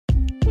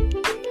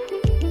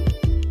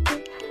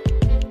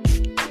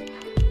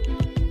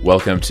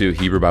Welcome to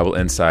Hebrew Bible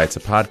Insights, a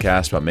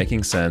podcast about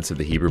making sense of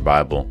the Hebrew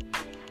Bible.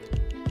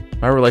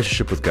 My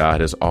relationship with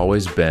God has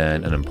always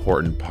been an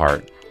important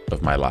part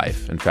of my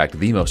life. In fact,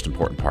 the most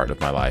important part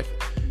of my life.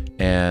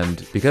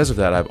 And because of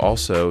that, I've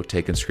also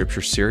taken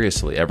Scripture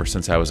seriously ever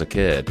since I was a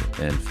kid.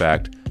 In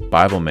fact,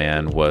 Bible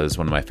Man was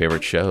one of my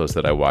favorite shows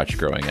that I watched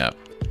growing up.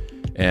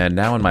 And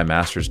now in my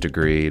master's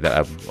degree that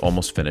I've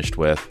almost finished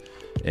with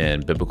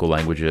in biblical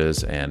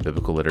languages and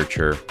biblical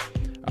literature,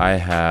 I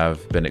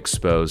have been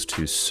exposed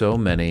to so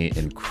many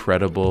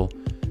incredible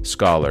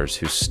scholars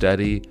who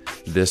study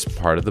this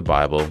part of the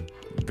Bible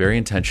very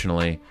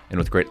intentionally and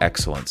with great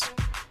excellence.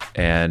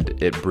 And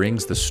it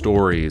brings the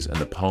stories and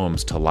the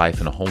poems to life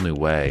in a whole new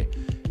way.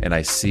 And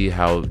I see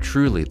how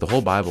truly the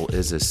whole Bible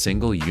is a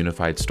single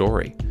unified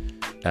story,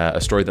 a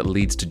story that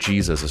leads to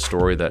Jesus, a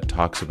story that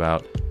talks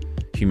about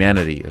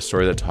humanity, a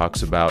story that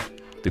talks about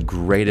the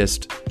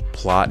greatest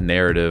plot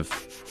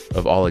narrative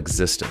of all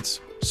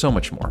existence, so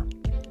much more.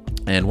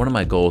 And one of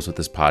my goals with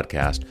this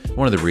podcast,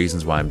 one of the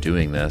reasons why I'm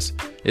doing this,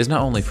 is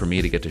not only for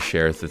me to get to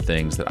share the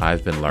things that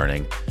I've been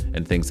learning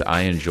and things that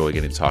I enjoy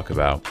getting to talk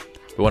about,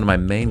 but one of my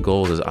main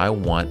goals is I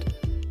want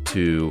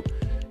to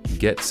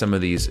get some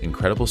of these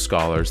incredible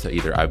scholars that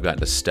either I've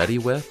gotten to study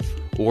with,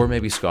 or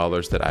maybe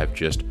scholars that I've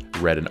just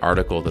read an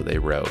article that they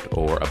wrote,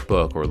 or a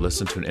book, or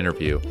listened to an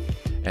interview,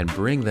 and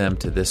bring them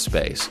to this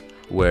space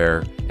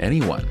where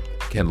anyone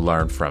can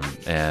learn from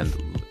and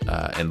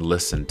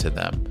listen to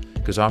them.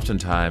 Because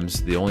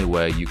oftentimes the only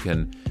way you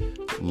can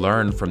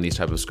learn from these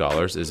type of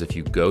scholars is if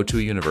you go to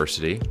a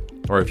university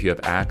or if you have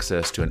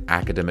access to an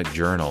academic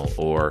journal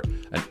or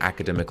an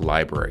academic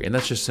library. And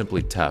that's just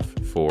simply tough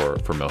for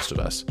most of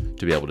us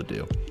to be able to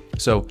do.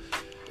 So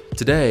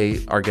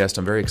today, our guest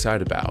I'm very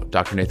excited about,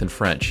 Dr. Nathan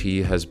French.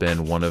 He has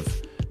been one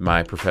of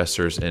my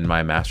professors in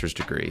my master's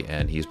degree,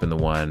 and he's been the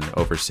one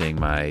overseeing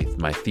my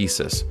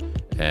thesis.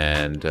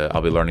 And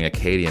I'll be learning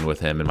Akkadian with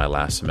him in my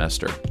last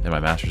semester in my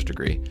master's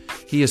degree.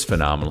 He is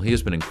phenomenal. He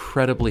has been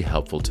incredibly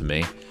helpful to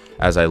me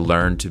as I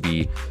learn to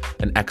be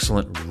an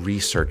excellent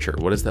researcher.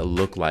 What does that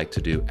look like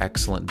to do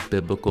excellent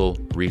biblical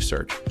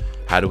research?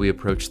 How do we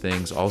approach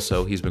things?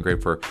 Also, he's been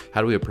great for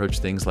how do we approach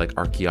things like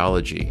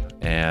archaeology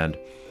and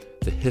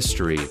the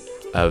history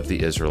of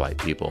the Israelite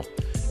people,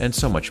 and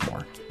so much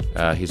more.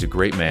 He's a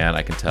great man.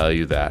 I can tell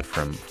you that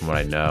from what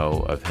I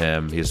know of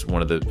him. He's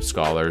one of the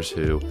scholars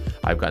who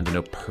I've gotten to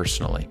know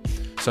personally.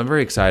 So I'm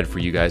very excited for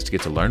you guys to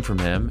get to learn from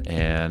him,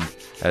 and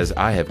as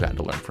I have gotten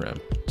to learn from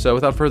him. So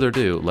without further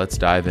ado, let's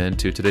dive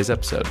into today's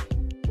episode.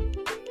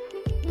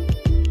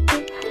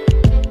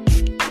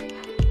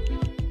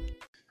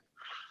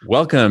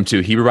 Welcome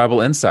to Hebrew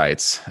Bible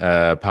Insights,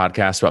 a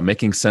podcast about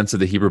making sense of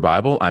the Hebrew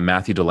Bible. I'm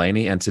Matthew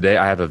Delaney, and today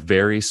I have a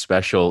very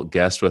special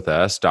guest with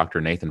us, Dr.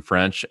 Nathan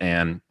French,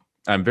 and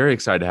I'm very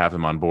excited to have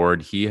him on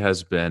board. He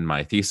has been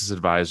my thesis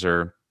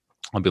advisor.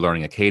 I'll be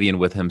learning Akkadian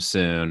with him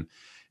soon.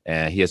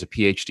 And he has a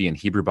PhD in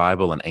Hebrew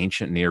Bible and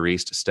ancient Near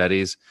East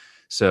studies.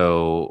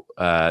 So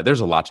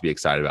there's a lot to be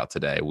excited about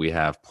today. We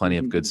have plenty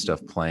of good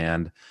stuff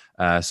planned.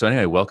 So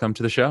anyway, welcome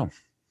to the show.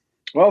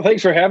 Well,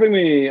 thanks for having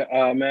me,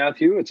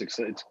 Matthew. It's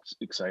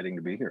exciting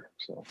to be here.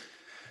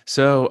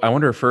 So I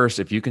wonder first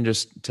if you can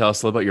just tell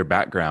us a little about your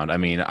background. I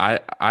mean, I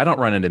don't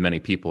run into many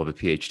people with a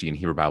PhD in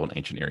Hebrew Bible and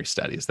ancient Near East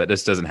studies. That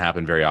just doesn't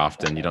happen very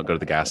often. You don't go to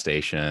the gas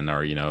station,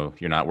 or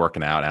you're not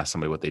working out, ask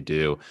somebody what they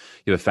do.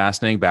 You have a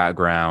fascinating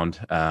background.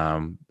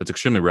 It's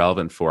extremely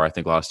relevant for, I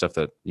think, a lot of stuff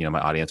that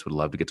my audience would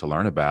love to get to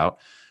learn about.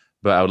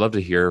 But I would love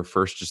to hear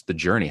first just the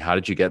journey. How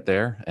did you get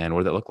there, and what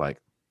did that look like?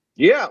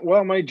 Yeah,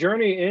 well, my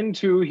journey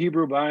into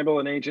Hebrew Bible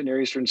and ancient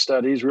Near Eastern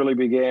studies really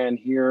began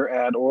here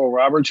at Oral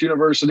Roberts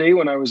University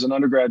when I was an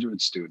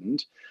undergraduate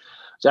student.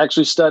 I was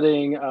actually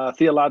studying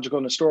theological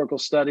and historical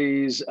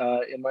studies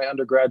in my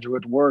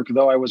undergraduate work,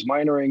 though I was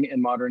minoring in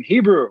modern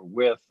Hebrew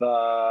with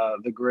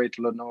the great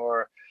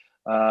Lenore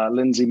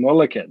Lindsay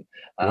Mulliken,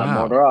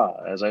 Wow.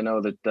 Mora, as I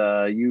know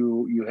that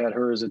you had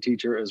her as a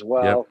teacher as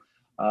well.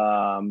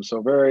 Yep.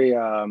 So very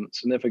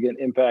significant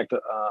impact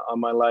on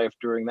my life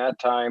during that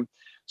time.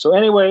 So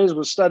anyways,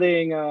 was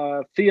studying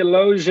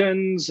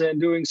theologians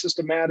and doing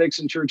systematics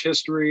in church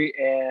history,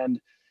 and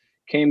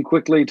came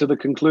quickly to the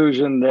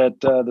conclusion that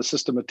the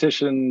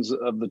systematicians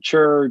of the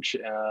church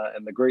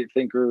and the great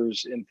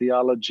thinkers in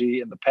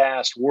theology in the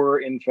past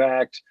were, in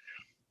fact,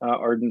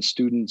 ardent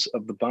students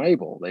of the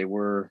Bible. They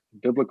were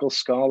biblical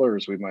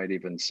scholars, we might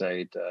even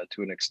say,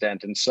 to an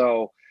extent. And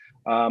so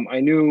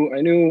I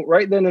knew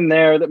right then and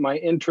there that my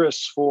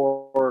interests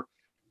for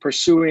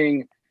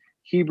pursuing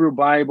Hebrew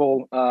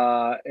Bible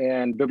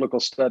and biblical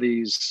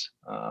studies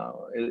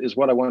is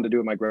what I wanted to do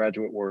in my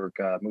graduate work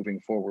moving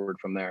forward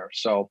from there.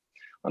 So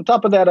on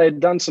top of that, I had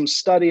done some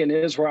study in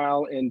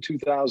Israel in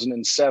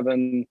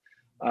 2007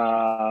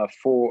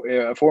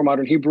 for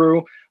modern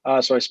Hebrew.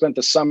 So I spent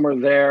the summer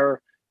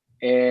there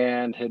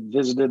and had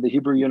visited the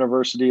Hebrew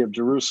University of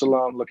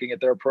Jerusalem, looking at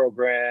their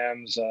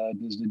programs,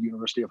 visited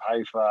University of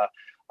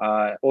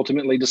Haifa,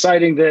 ultimately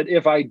deciding that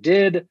if I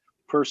did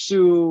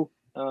pursue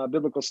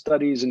biblical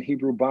studies and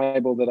Hebrew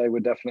Bible, that I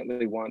would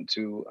definitely want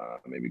to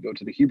maybe go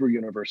to the Hebrew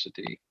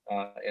University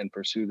and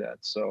pursue that.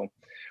 So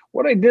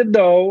what I did,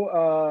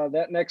 though,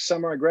 that next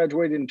summer, I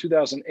graduated in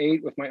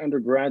 2008 with my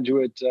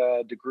undergraduate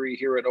degree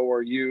here at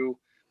ORU.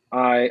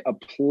 I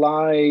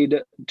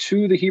applied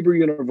to the Hebrew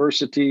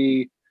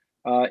University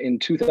in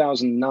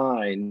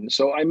 2009.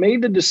 So I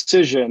made the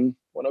decision.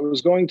 What I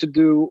was going to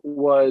do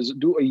was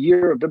do a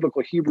year of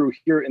biblical Hebrew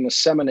here in the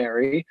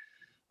seminary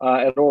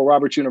at Oral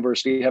Roberts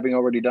University, having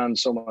already done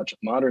so much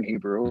modern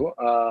Hebrew.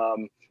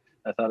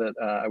 I thought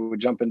I would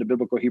jump into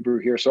biblical Hebrew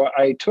here. So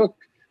I took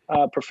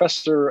I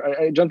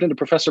jumped into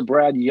Professor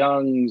Brad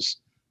Young's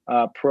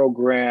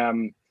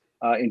program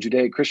in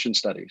Judaic Christian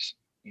Studies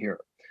here,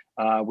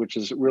 which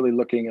is really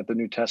looking at the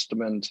New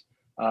Testament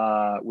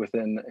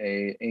within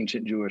a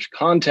ancient Jewish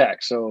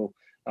context. So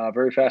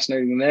very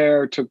fascinating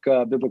there. Took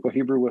biblical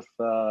Hebrew with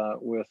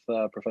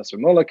Professor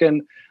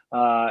Mulliken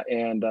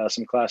and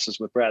some classes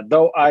with Brad.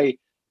 Though I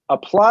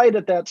applied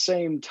at that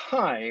same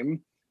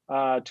time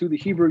to the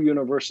Hebrew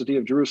University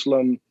of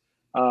Jerusalem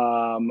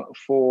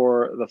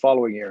for the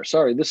following year.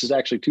 Sorry, this is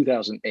actually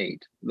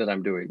 2008 that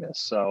I'm doing this.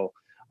 So,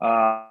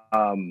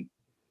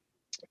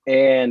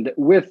 and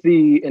with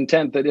the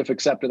intent that if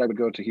accepted, I would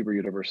go to Hebrew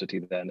University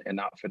then and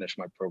not finish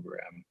my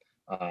program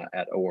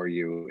at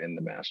ORU in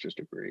the master's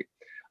degree.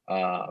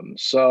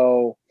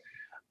 So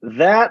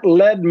that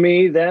led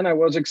me, then I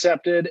was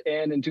accepted,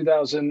 and in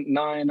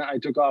 2009 I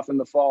took off in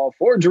the fall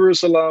for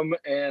Jerusalem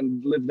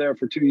and lived there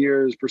for 2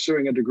 years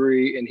pursuing a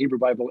degree in Hebrew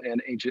Bible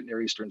and ancient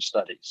Near Eastern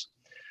studies.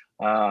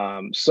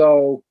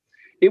 So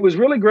it was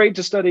really great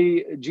to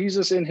study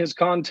Jesus in his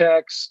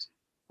context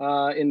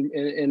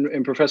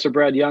in Professor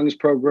Brad Young's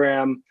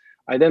program.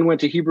 I then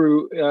went to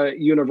Hebrew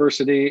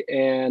University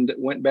and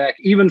went back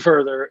even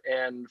further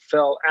and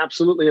fell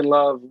absolutely in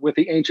love with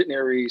the ancient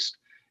Near East.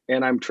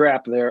 And I'm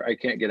trapped there. I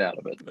can't get out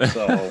of it.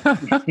 So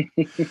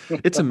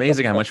it's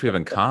amazing how much we have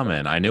in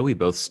common. I know we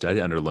both studied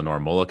under Lenore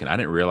Mulliken. I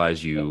didn't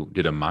realize you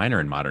did a minor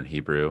in modern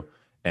Hebrew.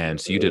 And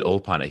so you did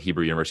Ulpan at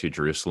Hebrew University of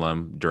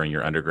Jerusalem during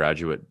your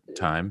undergraduate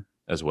time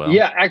as well?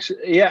 Yeah,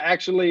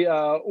 actually,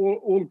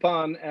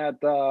 Ulpan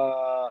at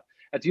the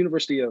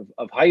University of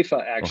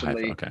Haifa,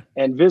 actually, Haifa, okay.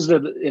 and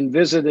visited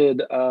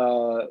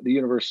the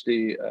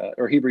university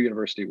or Hebrew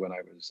University when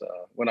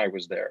I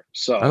was there.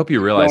 So I hope you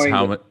realize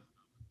how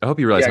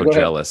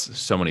jealous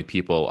so many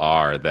people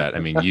are that, I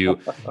mean, you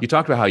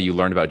talked about how you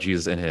learned about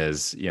Jesus in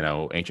his,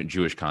 ancient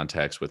Jewish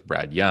context with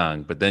Brad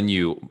Young, but then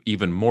you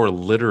even more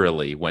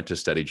literally went to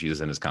study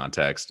Jesus in his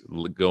context,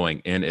 going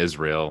in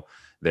Israel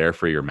there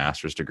for your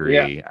master's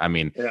degree. Yeah. I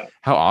mean,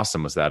 how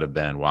awesome must that have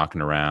been,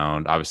 walking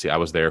around? Obviously, I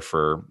was there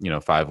for,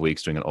 5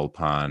 weeks doing an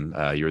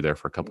Ulpan. You were there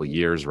for a couple of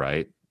years,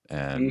 right?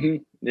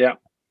 And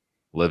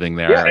living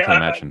there, I can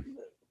imagine.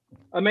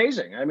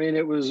 Amazing. I mean,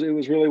 it was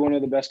really one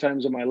of the best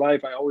times of my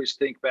life. I always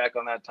think back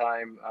on that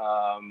time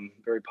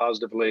very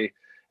positively.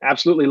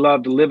 Absolutely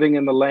loved living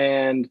in the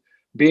land,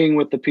 being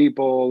with the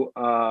people,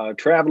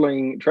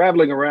 traveling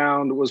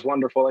around was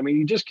wonderful. I mean,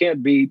 you just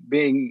can't beat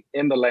being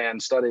in the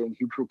land, studying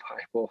Hebrew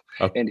Bible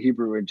and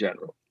Hebrew in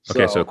general.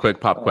 Okay, so a quick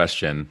pop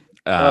question.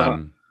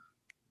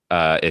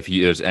 If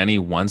there's any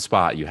one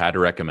spot you had to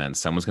recommend,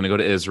 someone's going to go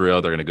to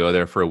Israel, they're going to go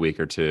there for a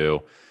week or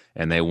two,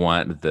 and they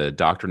want the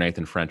Dr.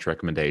 Nathan French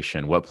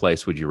recommendation, what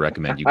place would you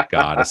recommend you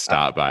got to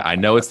stop by? I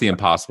know it's the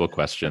impossible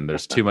question.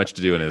 There's too much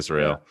to do in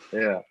Israel.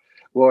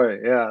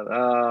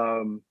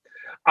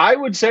 I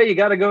would say you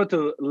got to go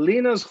to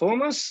Lina's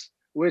Hummus,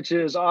 which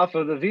is off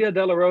of the Via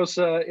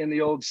Dolorosa in the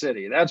Old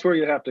City. That's where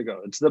you have to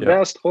go. It's the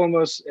best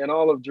hummus in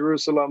all of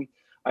Jerusalem.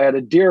 I had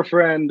a dear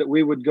friend.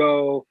 We would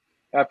go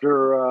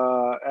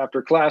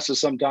after classes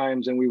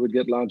sometimes, and we would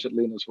get lunch at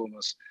Lina's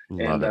Hummus.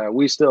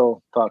 We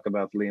still talk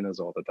about Lina's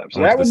all the time.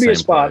 So that would be a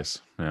spot. So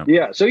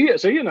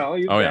you've been.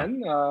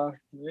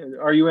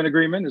 Are you in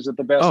agreement? Is it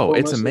the best? Oh,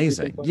 it's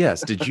amazing.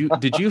 Yes. Did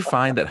you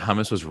find that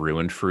hummus was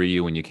ruined for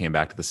you when you came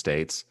back to the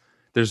States?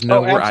 There's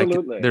nowhere I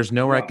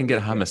can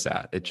get hummus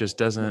at. It just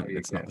doesn't.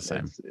 It's not the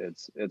same.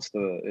 It's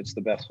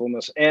the best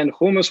hummus, and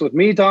hummus with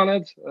meat on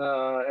it.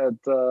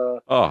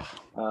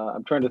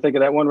 I'm trying to think of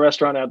that one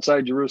restaurant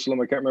outside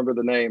Jerusalem. I can't remember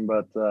the name,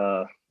 but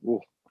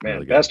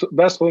really best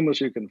hummus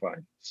you can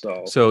find.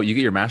 So you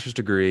get your master's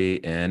degree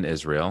in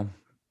Israel,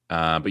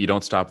 but you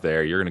don't stop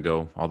there. You're going to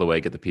go all the way,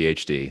 get the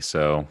PhD.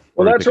 So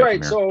that's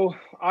right. So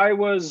I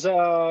was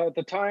at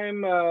the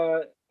time.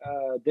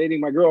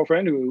 Dating my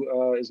girlfriend,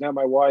 who is now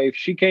my wife.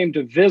 She came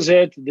to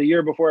visit the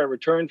year before I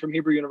returned from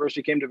Hebrew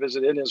University, came to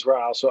visit in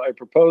Israel. So I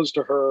proposed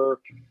to her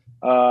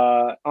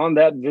on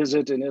that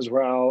visit in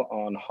Israel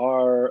on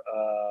Har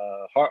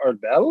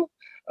Arbel,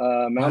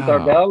 Mount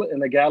Arbel in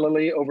the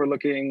Galilee,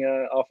 overlooking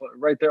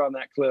right there on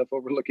that cliff,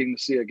 overlooking the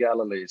Sea of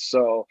Galilee.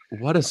 So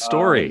what a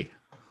story.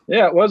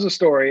 It was a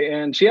story.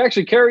 And she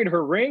actually carried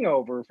her ring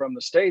over from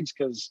the States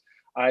because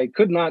I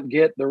could not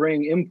get the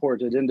ring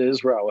imported into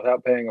Israel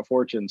without paying a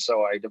fortune.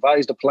 So I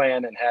devised a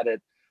plan and had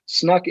it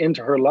snuck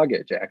into her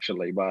luggage,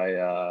 actually, by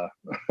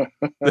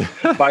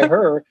by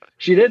her.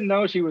 She didn't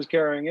know she was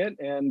carrying it.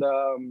 And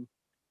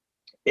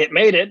it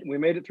made it. We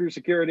made it through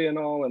security and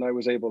all, and I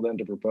was able then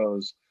to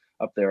propose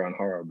up there on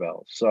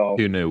Harrowbell. So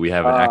Who knew? We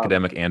have an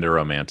academic and a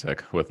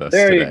romantic with us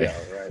there today.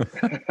 you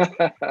go,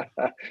 right?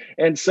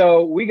 And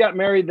so we got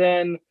married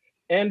then,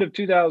 end of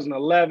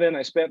 2011.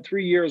 I spent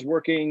 3 years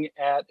working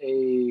at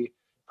a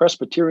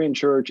Presbyterian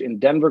church in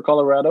Denver,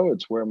 Colorado.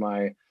 It's where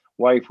my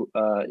wife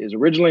is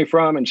originally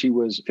from, and she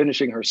was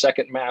finishing her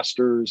second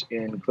master's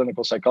in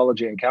clinical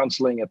psychology and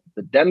counseling at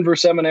the Denver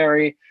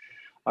Seminary.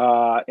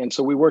 And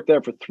so we worked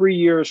there for 3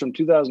 years from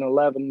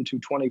 2011 to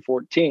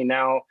 2014.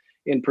 Now,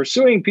 in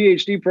pursuing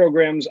PhD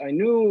programs, I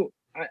knew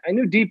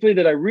deeply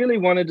that I really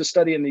wanted to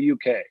study in the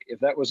UK.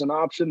 If that was an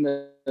option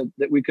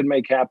that we could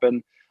make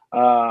happen,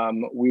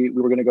 we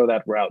were going to go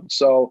that route.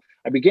 So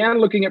I began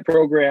looking at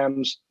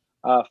programs,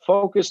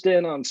 focused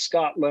in on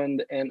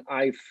Scotland, and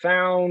I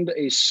found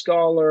a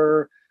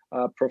scholar,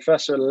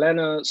 Professor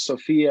Lena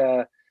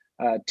Sophia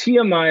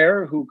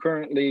Tiemeyer, who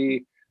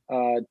currently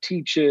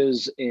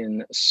teaches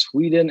in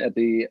Sweden at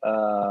the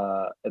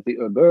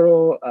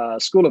Örebro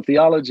School of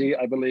Theology,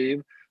 I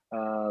believe.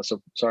 So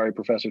sorry,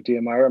 Professor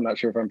Tiemeyer, I'm not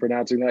sure if I'm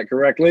pronouncing that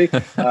correctly.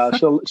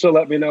 She'll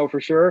let me know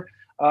for sure.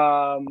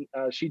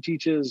 She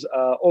teaches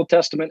Old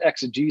Testament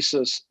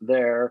exegesis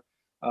there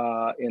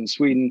in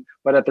Sweden,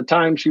 but at the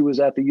time she was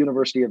at the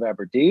University of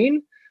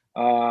Aberdeen.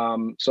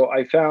 So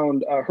I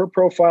found her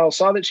profile,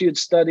 saw that she had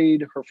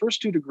studied her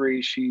first 2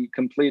 degrees she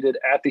completed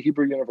at the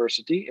Hebrew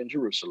University in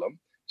Jerusalem.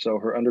 So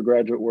her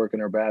undergraduate work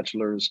and her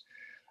bachelor's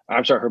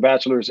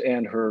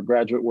and her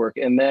graduate work,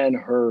 and then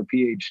her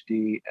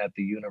PhD at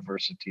the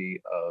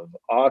University of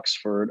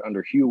Oxford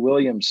under Hugh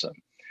Williamson.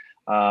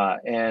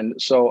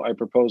 And so I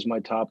proposed my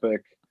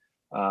topic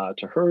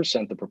to her,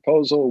 sent the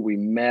proposal. We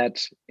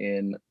met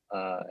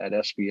at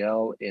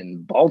SBL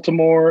in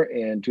Baltimore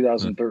in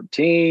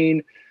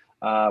 2013.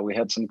 We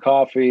had some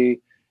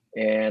coffee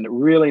and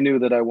really knew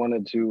that I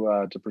wanted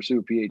to pursue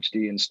a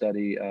PhD and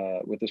study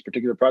with this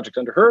particular project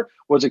under her.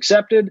 Was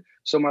accepted.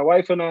 So my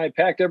wife and I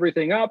packed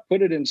everything up,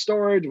 put it in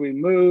storage. We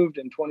moved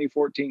in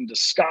 2014 to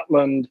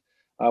Scotland,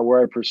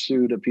 where I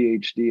pursued a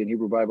PhD in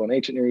Hebrew Bible and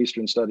Ancient Near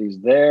Eastern Studies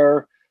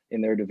there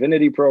in their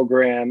divinity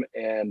program.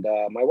 And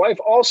my wife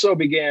also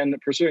began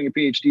pursuing a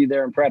PhD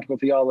there in practical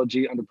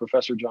theology under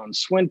Professor John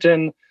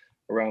Swinton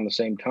around the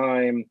same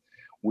time.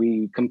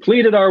 We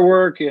completed our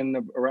work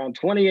in around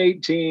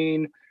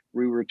 2018.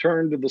 We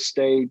returned to the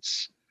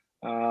States.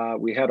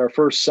 We had our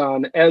first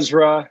son,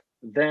 Ezra,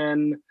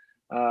 then,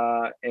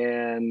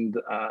 and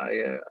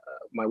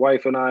my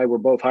wife and I were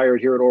both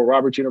hired here at Oral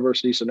Roberts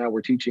University. So now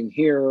we're teaching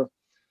here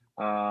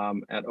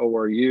at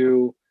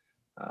ORU.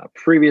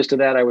 Previous to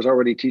that, I was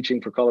already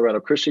teaching for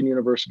Colorado Christian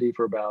University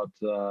for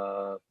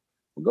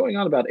going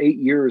on about 8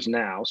 years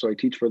now. So I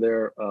teach for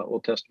their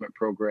Old Testament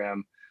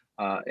program.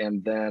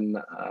 And then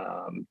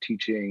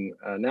teaching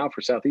now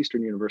for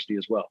Southeastern University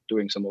as well,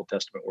 doing some Old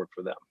Testament work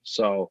for them.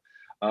 So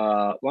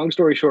long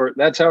story short,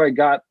 that's how I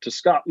got to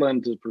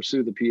Scotland to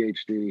pursue the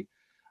PhD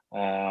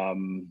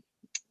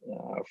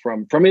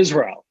from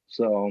Israel.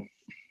 So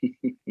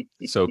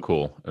So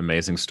cool.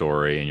 Amazing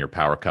story. And your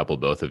power couple,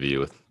 both of you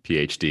with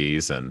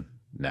PhDs and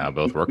now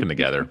both working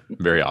together.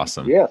 Very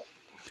awesome. Yeah.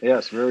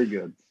 Yes, very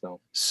good.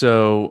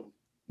 So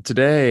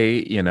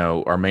today,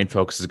 our main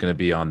focus is going to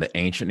be on the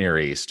ancient Near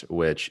East,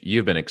 which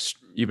you've been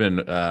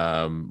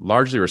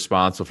largely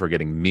responsible for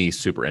getting me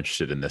super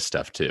interested in this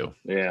stuff too.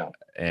 Yeah.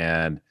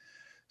 And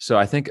so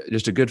I think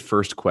just a good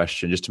first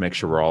question, just to make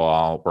sure we're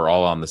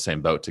all on the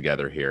same boat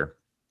together here.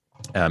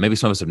 Maybe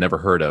some of us have never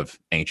heard of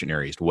ancient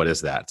Near East. What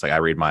is that? It's like I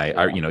read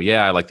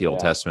I like the Old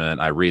Testament.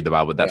 I read the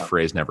Bible, but that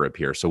phrase never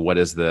appears. So what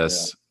is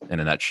this in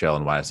a nutshell,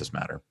 and why does this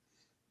matter?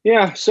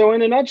 Yeah. So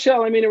in a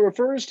nutshell, it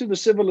refers to the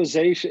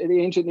civilization,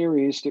 the ancient Near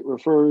East. It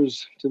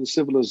refers to the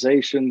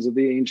civilizations of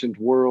the ancient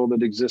world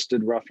that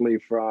existed roughly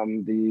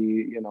from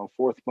the,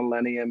 4th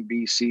millennium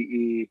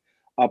BCE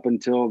up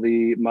until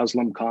the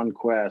Muslim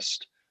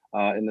conquest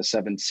in the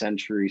 7th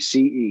century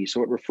CE.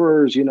 So it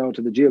refers,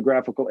 to the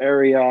geographical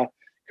area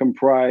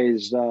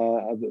comprised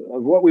of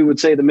what we would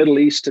say the Middle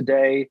East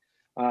today,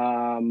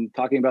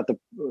 talking about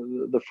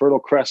the Fertile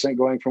Crescent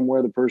going from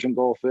where the Persian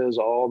Gulf is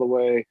all the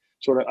way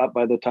sort of up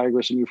by the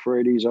Tigris and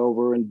Euphrates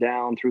over and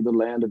down through the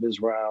land of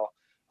Israel.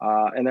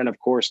 And then, of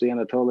course, the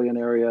Anatolian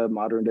area,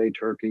 modern day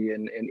Turkey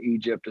and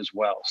Egypt as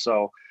well.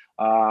 So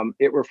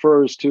it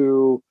refers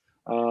to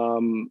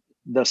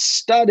the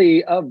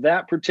study of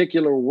that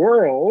particular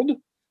world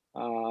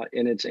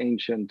in its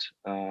ancient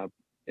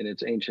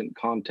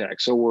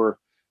context. So we're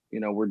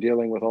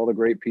dealing with all the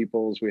great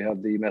peoples. We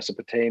have the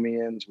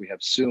Mesopotamians, we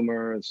have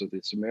Sumer, so the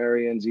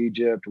Sumerians,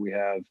 Egypt, we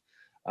have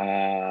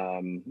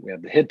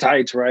the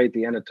Hittites, right?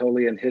 The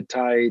Anatolian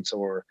Hittites,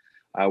 or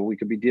we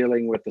could be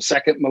dealing with the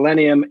 2nd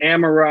millennium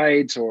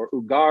Amorites or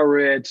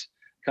Ugarit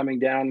coming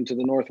down into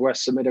the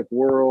Northwest Semitic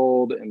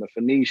world, and the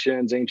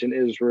Phoenicians, ancient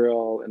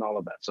Israel, and all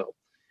of that. So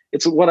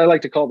it's what I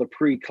like to call the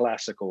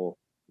pre-classical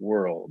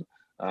world,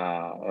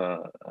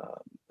 the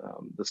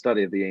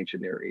study of the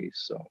ancient Near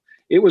East. So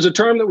it was a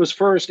term that was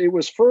first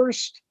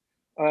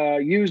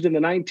used in the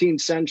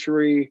 19th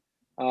century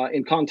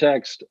in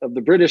context of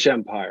the British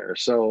Empire.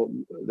 So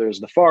there's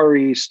the Far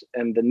East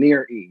and the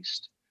Near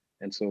East.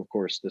 And so, of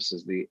course, this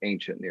is the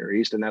ancient Near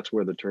East, and that's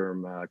where the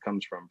term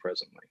comes from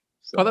presently.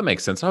 So, Oh, that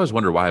makes sense. I always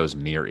wonder why it was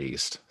Near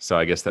East. So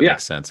I guess that yeah,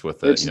 makes sense with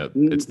the,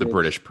 it's the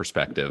British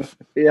perspective.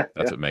 Yeah.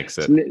 That's what makes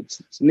it.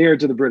 It's near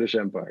to the British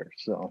Empire.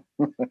 So,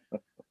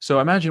 so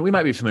I imagine we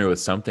might be familiar with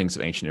some things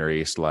of ancient Near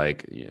East,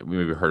 like we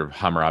maybe heard of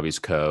Hammurabi's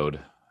Code.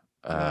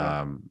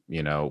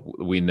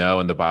 We know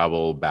in the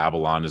Bible,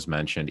 Babylon is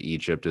mentioned,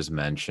 Egypt is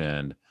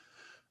mentioned.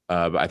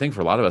 But I think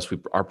for a lot of us,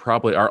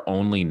 our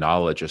only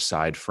knowledge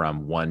aside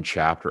from one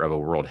chapter of a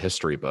world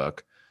history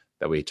book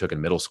that we took in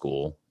middle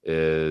school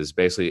is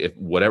basically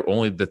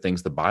only the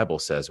things the Bible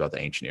says about the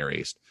ancient Near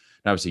East.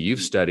 And obviously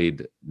you've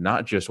studied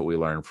not just what we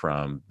learned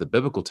from the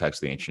biblical text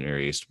of the ancient Near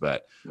East,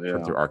 but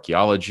through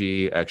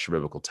archaeology, extra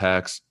biblical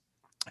texts.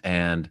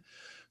 And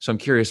so I'm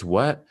curious,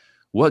 what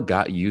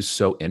got you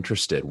so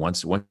interested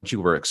once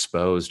you were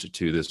exposed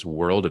to this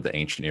world of the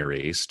ancient Near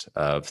East,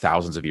 of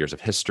thousands of years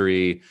of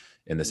history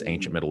in this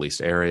ancient Middle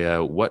East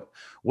area? What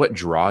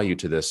draw you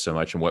to this so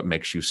much, and what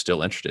makes you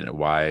still interested in it?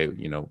 Why,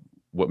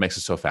 what makes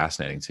it so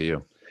fascinating to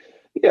you?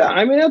 Yeah,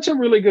 I mean, that's a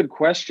really good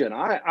question.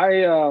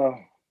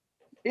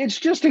 It's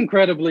just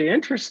incredibly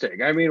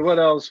interesting. I mean, what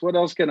else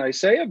can I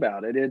say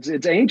about it?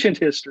 It's ancient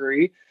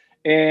history.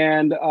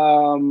 And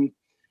I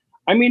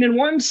mean, in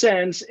one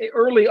sense,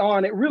 early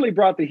on, it really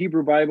brought the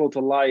Hebrew Bible to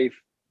life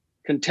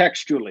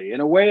contextually in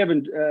a way of,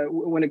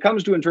 when it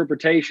comes to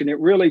interpretation, it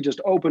really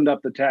just opened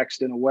up the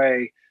text in a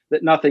way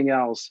that nothing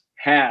else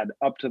had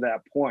up to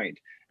that point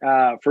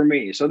for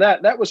me. So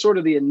that was sort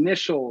of the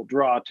initial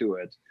draw to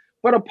it.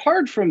 But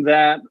apart from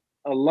that,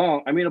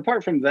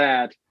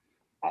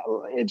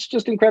 it's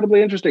just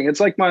incredibly interesting. It's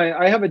like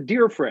I have a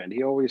dear friend.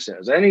 He always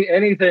says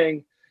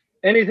anything,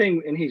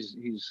 and he's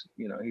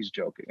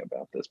joking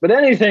about this, but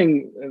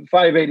anything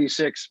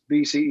 586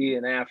 BCE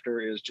and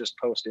after is just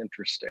post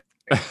interesting.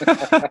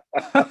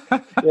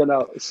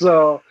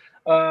 So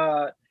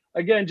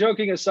again,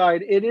 joking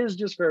aside, it is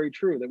just very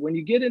true that when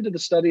you get into the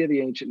study of the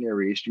ancient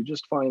Near East, you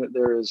just find that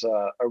there is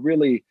a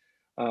really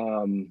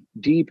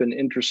deep and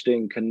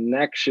interesting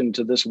connection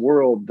to this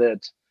world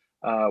that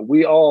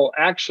we all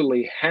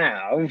actually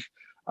have,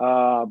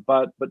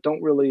 but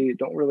don't really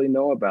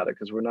know about it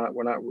because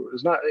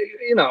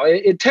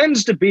it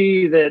tends to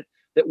be that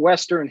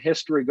Western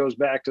history goes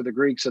back to the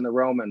Greeks and the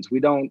Romans.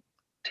 We don't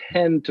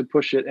tend to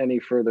push it any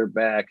further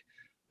back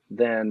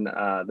than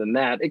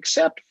that,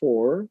 except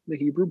for the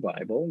Hebrew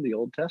Bible and the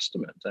Old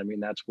Testament. I mean,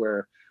 that's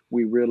where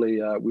we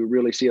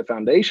really see a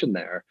foundation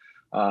there.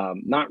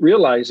 Not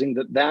realizing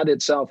that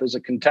itself is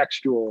a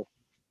contextual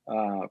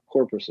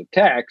corpus of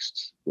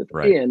texts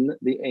within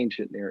the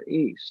ancient Near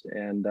East.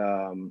 And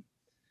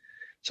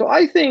so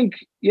I think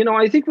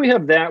we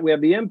have that. We have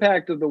the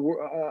impact of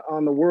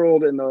on the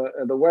world and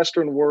the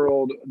Western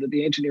world that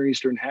the ancient Near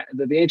East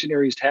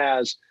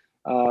has.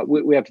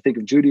 We have to think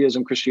of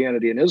Judaism,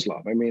 Christianity, and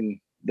Islam. I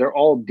mean, they're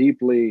all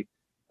deeply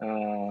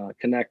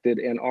connected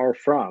and are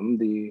from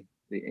the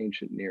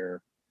ancient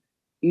Near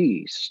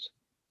East.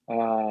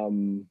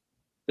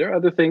 There are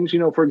other things,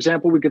 for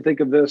example, we could think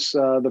of this,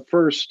 the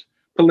first,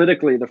 you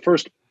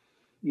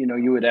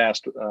had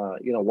asked,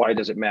 why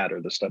does it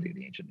matter, the study of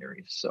the ancient Near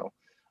East? So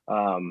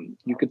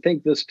you could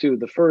think this too,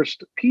 the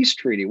first peace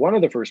treaty, one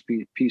of the first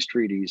peace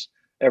treaties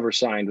ever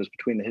signed was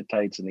between the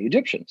Hittites and the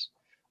Egyptians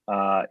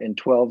in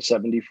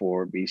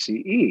 1274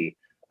 BCE.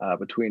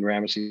 Between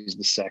Ramesses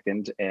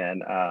II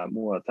and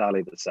Muwatalli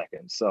II.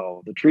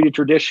 So the treaty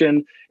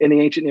tradition in the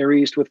ancient Near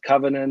East with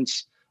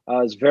covenants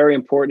is very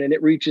important, and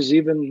it reaches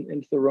even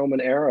into the Roman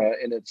era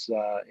in its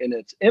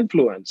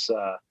influence.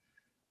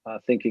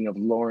 Thinking of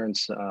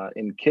Lawrence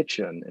in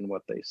Kitchen and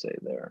what they say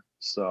there.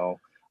 So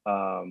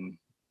go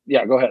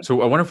ahead. So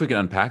I wonder if we can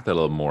unpack that a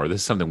little more.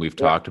 This is something we've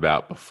talked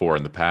about before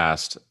in the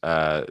past.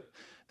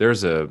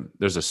 There's a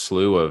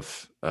slew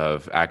of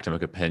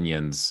academic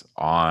opinions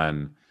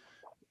on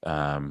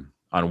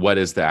what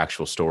is the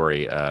actual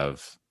story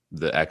of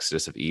the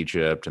Exodus of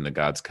Egypt and the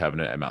God's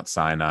covenant at Mount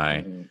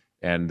Sinai. Mm-hmm.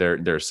 And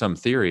there's some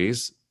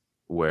theories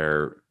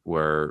where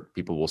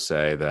people will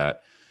say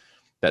that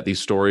these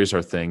stories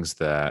are things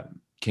that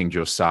King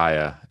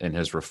Josiah in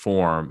his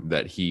reform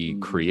that he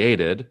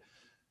created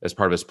as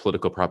part of his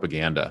political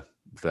propaganda.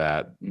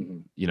 That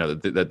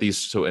that these,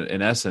 so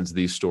in essence,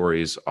 these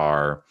stories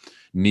are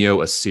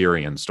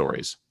Neo-Assyrian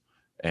stories,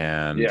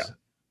 and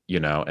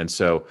and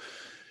so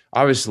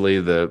obviously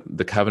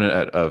the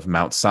covenant of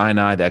Mount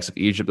Sinai, the Exodus of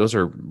Egypt, those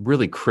are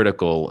really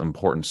critical,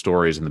 important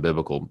stories in the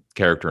biblical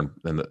character and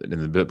in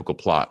the biblical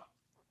plot.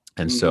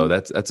 And so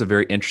that's a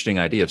very interesting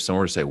idea. If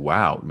someone were to say,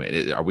 wow,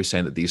 are we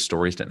saying that these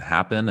stories didn't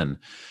happen? And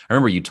I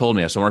remember you told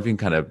me, so I wonder if you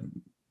can kind of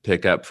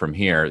pick up from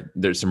here.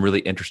 There's some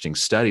really interesting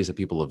studies that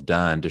people have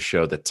done to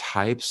show the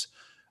types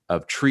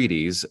of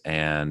treaties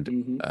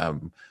and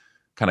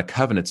kind of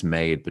covenants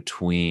made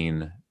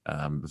between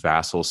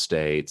vassal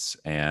states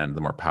and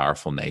the more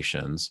powerful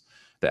nations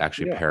that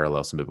actually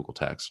parallel some biblical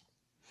texts.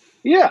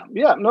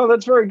 No,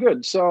 that's very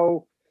good.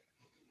 So,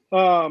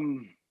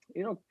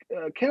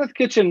 Kenneth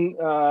Kitchen,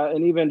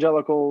 an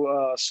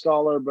evangelical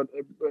scholar, but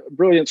a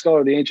brilliant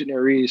scholar of the ancient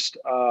Near East,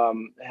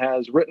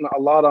 has written a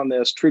lot on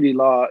this treaty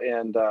law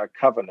and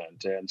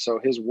covenant. And so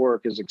his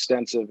work is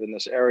extensive in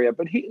this area.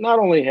 But not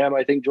only him,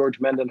 I think George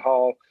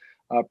Mendenhall,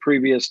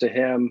 previous to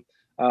him,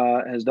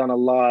 has done a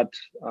lot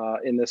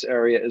in this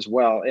area as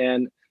well.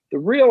 And the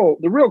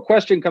real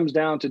question comes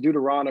down to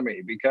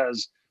Deuteronomy,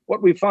 because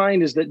what we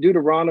find is that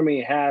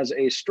Deuteronomy has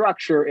a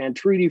structure and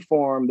treaty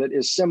form that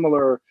is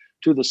similar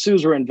to the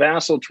suzerain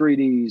vassal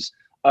treaties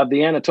of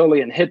the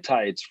Anatolian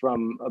Hittites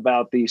from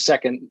about the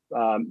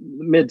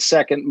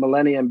mid-second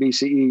millennium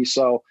BCE,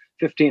 so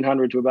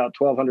 1500 to about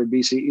 1200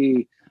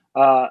 BCE,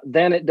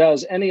 than it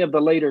does any of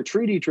the later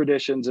treaty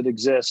traditions that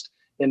exist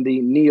in the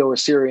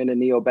Neo-Assyrian and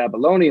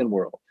Neo-Babylonian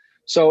world.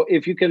 So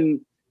if we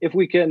can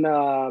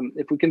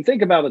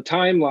think about the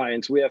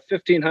timelines, we have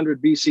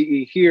 1500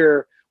 BCE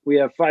here, we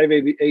have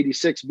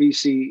 586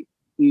 BCE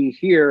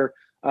here,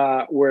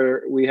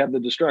 where we have the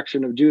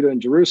destruction of Judah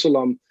and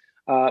Jerusalem.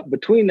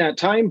 Between that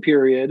time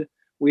period,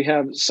 we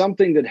have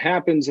something that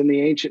happens in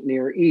the ancient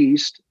Near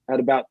East at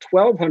about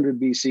 1200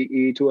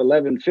 BCE to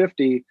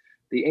 1150.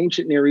 The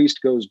ancient Near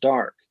East goes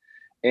dark.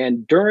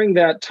 And during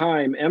that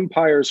time,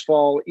 empires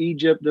fall,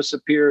 Egypt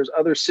disappears,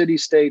 other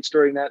city-states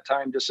during that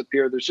time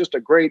disappear. There's just a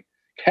great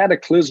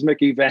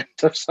cataclysmic event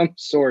of some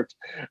sort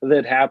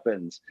that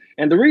happens.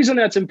 And the reason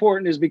that's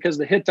important is because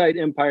the Hittite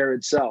Empire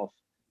itself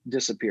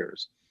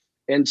disappears.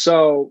 And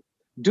so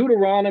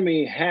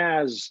Deuteronomy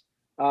has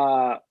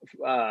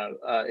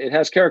it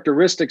has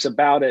characteristics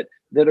about it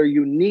that are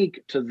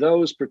unique to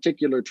those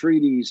particular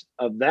treaties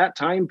of that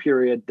time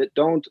period that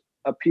don't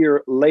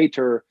appear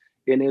later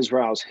in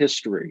Israel's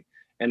history.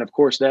 And of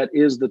course, that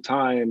is the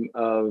time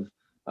of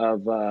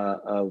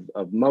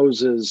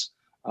Moses,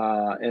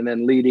 and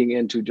then leading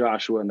into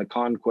Joshua and the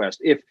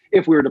conquest. If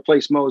we were to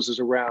place Moses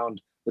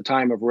around the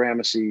time of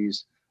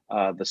Ramesses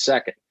the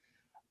second.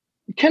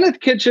 Kenneth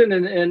Kitchen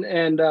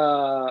and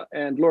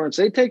Lawrence,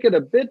 they take it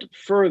a bit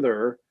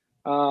further.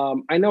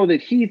 I know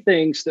that he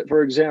thinks that,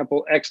 for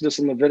example, Exodus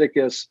and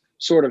Leviticus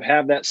sort of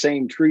have that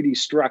same treaty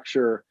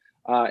structure,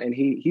 and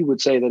he would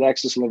say that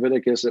Exodus and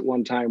Leviticus at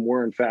one time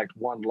were in fact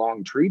one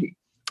long treaty.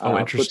 Oh,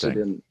 interesting.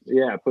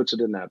 Puts it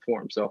in that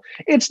form. So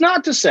it's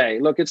not to say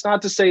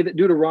that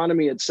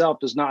Deuteronomy itself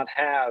does not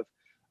have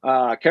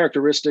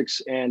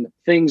characteristics and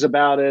things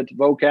about it,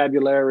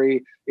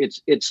 vocabulary.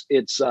 Its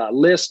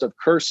list of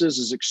curses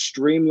is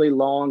extremely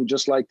long,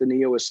 just like the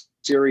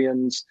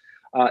Neo-Assyrians.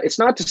 It's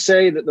not to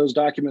say that those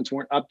documents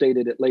weren't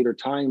updated at later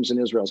times in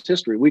Israel's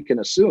history. We can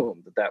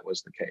assume that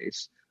was the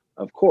case,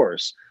 of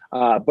course.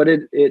 But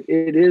it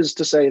is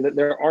to say that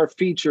there are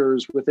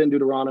features within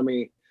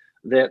Deuteronomy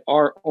that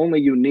are only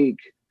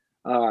unique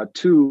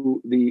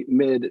to the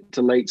mid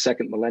to late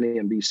second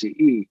millennium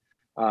BCE.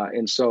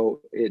 And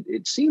so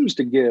it seems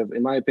to give,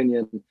 in my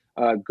opinion,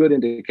 a good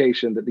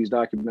indication that these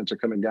documents are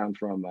coming down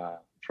from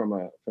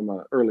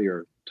an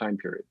earlier time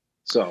period.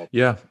 So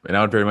yeah, and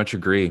I would very much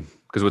agree,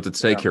 because what's at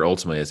stake here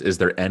ultimately is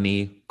there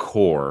any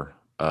core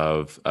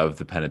of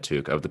the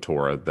Pentateuch, of the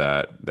Torah,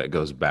 that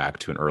goes back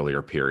to an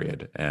earlier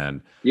period?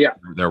 And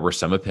there were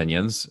some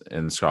opinions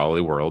in the scholarly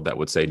world that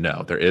would say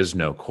no, there is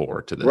no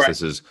core to this. Right.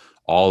 This is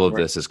all of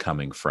this is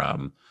coming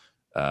from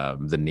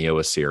the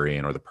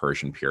Neo-Assyrian or the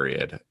Persian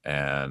period.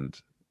 And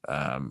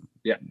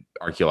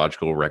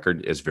archaeological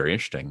record is very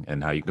interesting,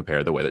 and how you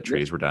compare the way that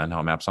treaties were done, how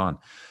it maps on.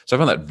 So I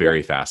found that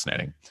very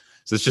fascinating.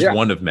 So it's just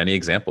one of many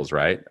examples,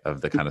 right,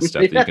 of the kind of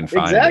stuff that you can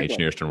find in the ancient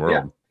Near Eastern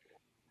world.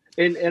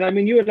 And I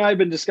mean, you and I have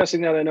been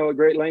discussing that, I know, at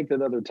great length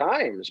at other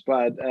times,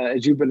 but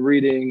as you've been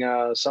reading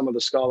some of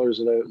the scholars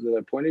that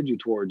I pointed you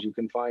towards, you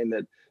can find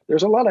that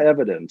there's a lot of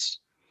evidence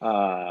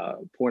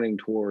pointing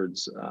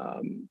towards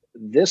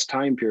this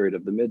time period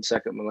of the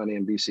mid-second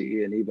millennium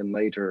BCE and even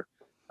later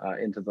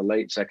into the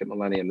late second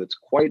millennium that's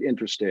quite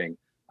interesting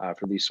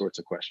for these sorts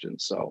of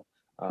questions. So,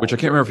 which I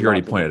can't remember if you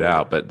already pointed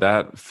out, but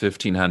that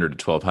 1500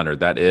 to 1200,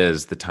 that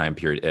is the time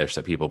period-ish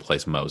that people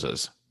place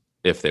Moses,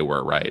 if they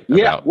were right.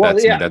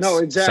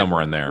 Exactly.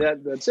 Somewhere in there.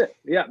 That's it.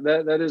 Yeah,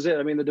 that is it.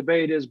 I mean, the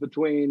debate is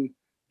between,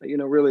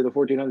 really the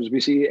 1400s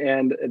BC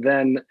and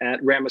then at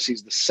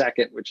Ramesses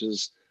II, which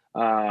is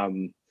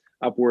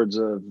upwards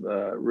of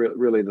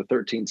really the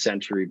 13th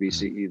century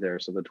BCE there,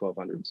 so the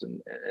 1200s.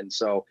 And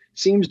so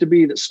seems to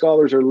be that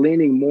scholars are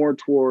leaning more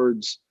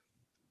towards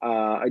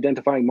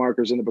identifying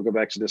markers in the book of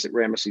Exodus at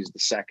Ramesses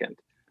II,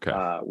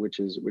 which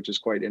is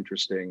quite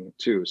interesting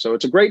too. So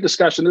it's a great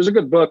discussion. There's a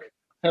good book.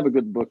 I have a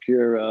good book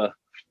here.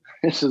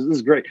 This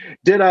is great.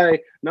 Did I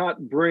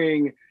Not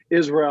Bring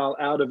Israel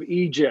Out of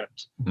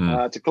Egypt?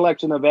 It's a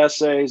collection of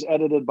essays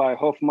edited by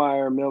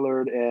Hofmeyr,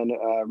 Millard, and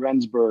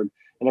Rensburg.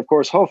 And of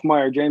course,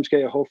 Hofmeyr, James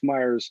K.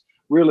 Hofmeyr's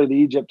really the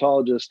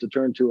Egyptologist to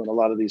turn to in a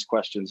lot of these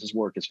questions. His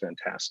work is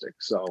fantastic.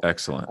 So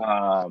excellent.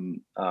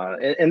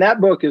 And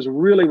that book is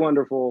really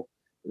wonderful.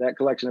 That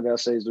collection of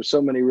essays. There's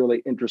so many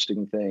really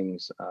interesting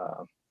things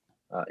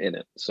in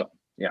it. So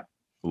yeah.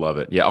 Love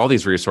it. Yeah, all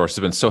these resources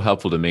have been so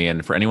helpful to me,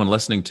 and for anyone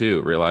listening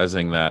too,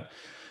 realizing that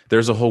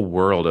there's a whole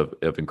world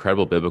of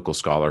incredible biblical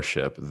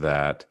scholarship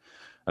that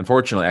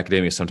unfortunately,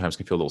 academia sometimes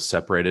can feel a little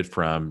separated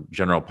from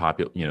general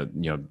person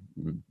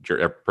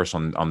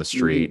on the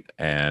street.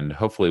 And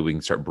hopefully we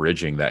can start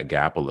bridging that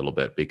gap a little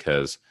bit,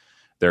 because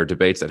there are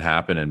debates that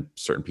happen and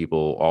certain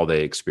people, all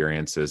they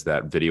experience is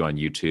that video on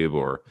YouTube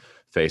or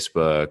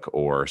Facebook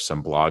or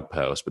some blog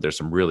post, but there's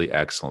some really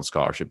excellent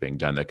scholarship being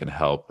done that can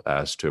help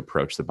us to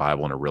approach the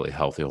Bible in a really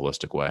healthy,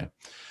 holistic way.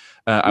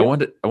 I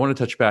want to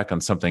touch back on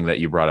something that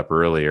you brought up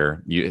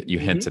earlier. You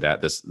hinted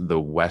at the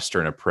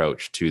Western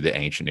approach to the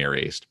ancient Near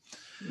East.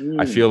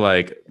 I feel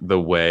like the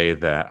way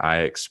that I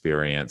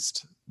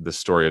experienced the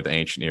story of the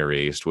ancient Near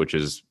East, which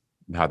is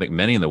how I think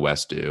many in the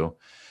West do,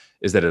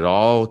 is that it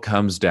all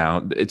comes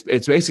down. It's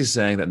basically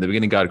saying that in the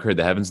beginning, God created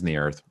the heavens and the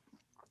earth.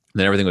 And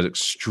then everything was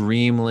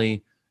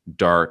extremely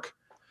dark,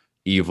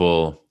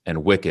 evil,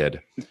 and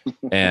wicked.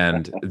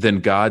 And then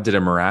God did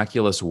a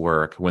miraculous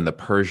work when the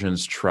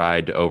Persians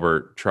tried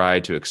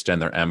to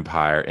extend their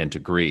empire into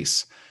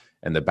Greece.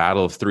 And the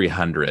Battle of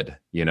 300,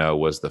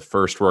 was the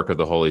first work of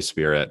the Holy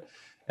Spirit.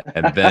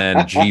 And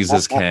then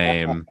Jesus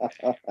came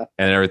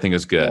and everything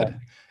is good. Yeah.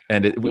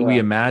 And we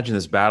imagine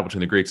this battle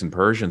between the Greeks and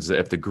Persians, that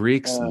if the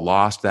Greeks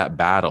lost that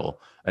battle,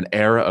 an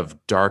era of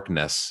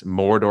darkness,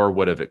 Mordor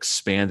would have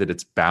expanded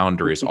its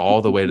boundaries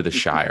all the way to the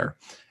Shire.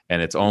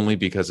 And it's only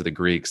because of the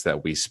Greeks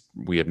that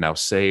we have now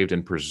saved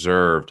and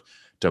preserved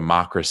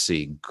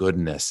democracy,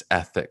 goodness,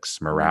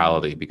 ethics,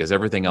 morality, because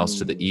everything else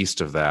to the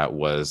east of that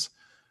was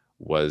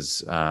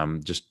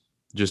just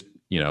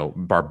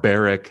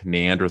barbaric,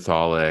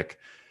 Neanderthalic,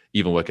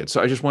 even wicked.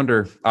 So I just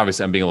wonder,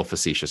 obviously I'm being a little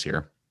facetious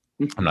here.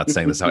 I'm not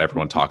saying this is how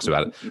everyone talks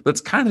about it, but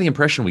it's kind of the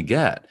impression we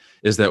get,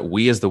 is that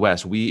we as the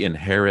West, we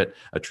inherit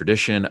a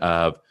tradition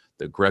of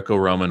the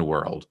Greco-Roman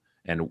world,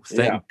 and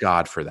thank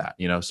God for that,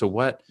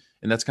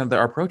 and that's kind of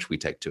our approach we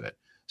take to it.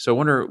 So I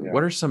wonder,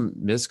 what are some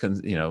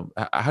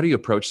how do you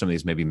approach some of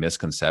these maybe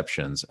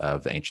misconceptions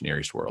of the ancient Near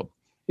East world?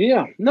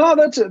 Yeah, no,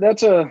 that's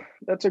a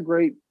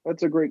great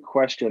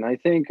question. I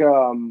think,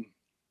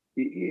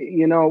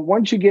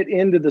 once you get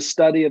into the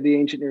study of the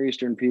ancient Near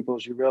Eastern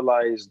peoples, you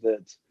realize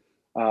that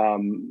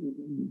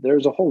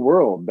there's a whole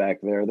world back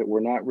there that we're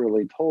not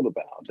really told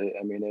about.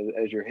 I mean,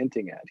 as you're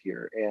hinting at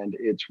here, and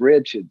it's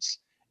rich, it's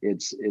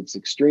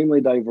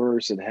extremely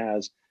diverse. It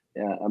has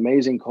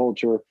amazing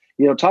culture.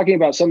 Talking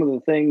about some of the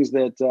things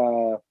that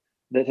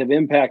have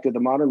impacted the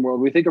modern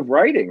world, we think of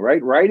writing,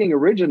 right? Writing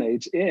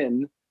originates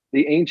in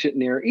the ancient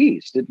Near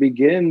East. It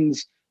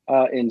begins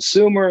in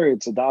Sumer.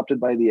 It's adopted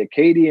by the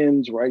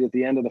Akkadians right at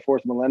the end of the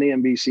 4th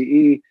millennium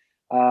BCE.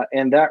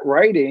 And that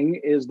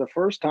writing is the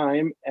first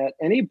time at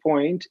any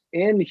point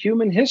in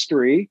human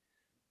history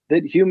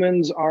that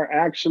humans are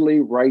actually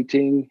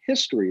writing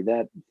history.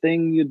 That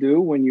thing you do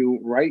when you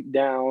write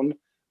down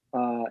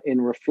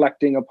in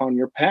reflecting upon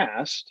your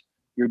past,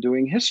 you're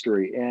doing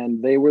history.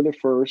 And they were the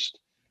first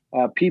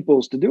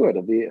peoples to do it,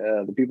 of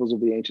the peoples of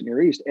the ancient Near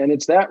East. And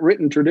it's that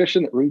written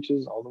tradition that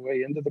reaches all the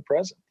way into the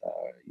present.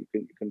 You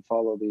can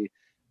follow the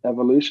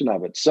evolution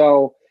of it.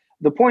 So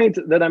the point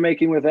that I'm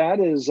making with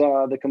that is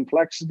the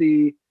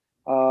complexity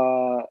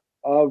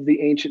of the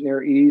ancient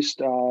Near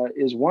East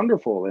is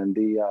wonderful, and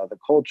the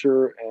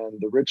culture and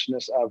the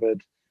richness of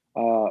it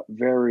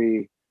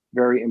very,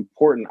 very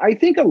important. I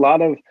think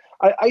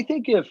I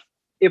think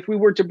if we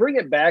were to bring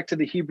it back to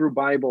the Hebrew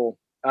Bible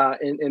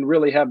and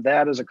really have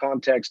that as a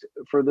context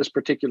for this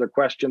particular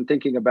question,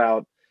 thinking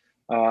about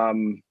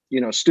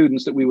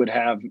students that we would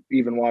have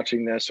even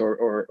watching this,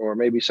 or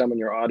maybe some in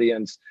your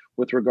audience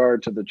with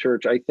regard to the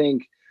church, I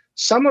think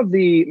some of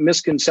the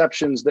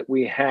misconceptions that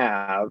we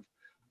have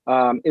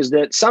is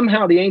that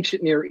somehow the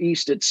ancient Near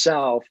East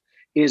itself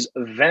is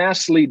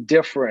vastly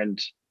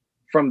different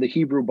from the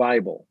Hebrew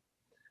Bible.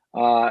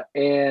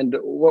 And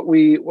what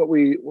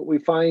we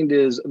find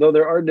is, though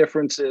there are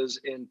differences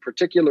in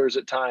particulars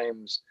at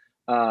times,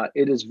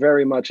 it is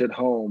very much at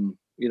home,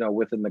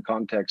 within the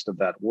context of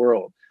that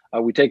world.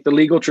 We take the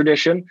legal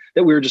tradition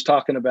that we were just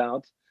talking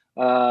about.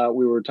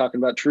 We were talking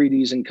about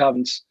treaties and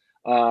covenants.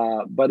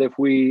 But if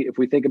we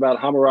think about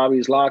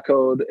Hammurabi's law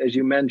code, as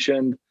you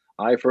mentioned,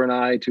 eye for an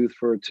eye, tooth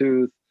for a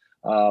tooth,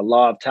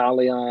 law of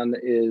Talion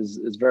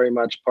is very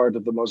much part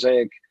of the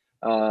Mosaic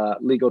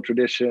legal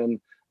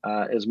tradition,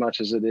 as much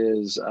as it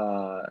is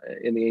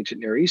in the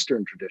ancient Near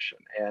Eastern tradition.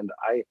 And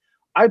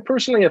I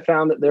personally have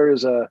found that there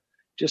is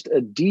just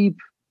a deep,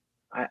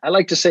 I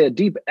like to say, a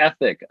deep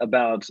ethic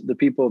about the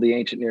people of the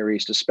ancient Near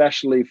East,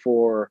 especially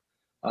for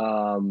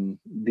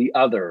the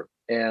other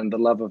and the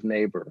love of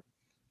neighbor.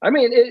 I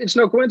mean, it's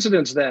no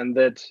coincidence then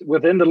that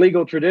within the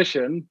legal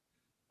tradition,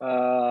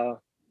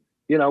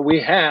 we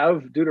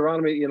have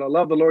Deuteronomy,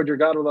 love the Lord your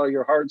God with all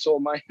your heart,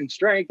 soul, mind, and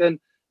strength, and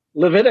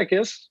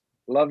Leviticus,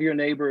 love your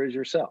neighbor as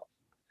yourself.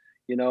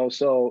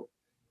 So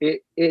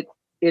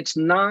it's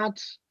not,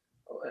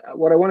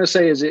 what I want to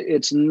say is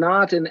it's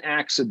not an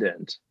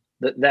accident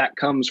that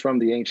comes from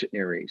the ancient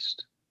Near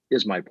East,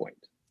 is my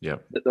point. Yeah.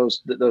 That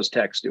those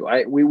texts do.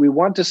 We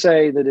want to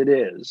say that it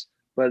is,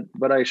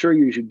 but I assure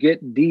you, you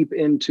get deep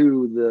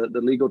into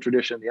the legal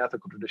tradition, the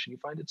ethical tradition, you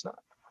find it's not.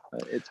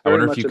 It's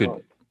very much at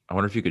home. I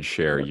wonder if you could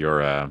share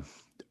your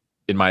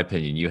in my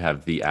opinion, you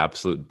have the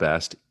absolute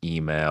best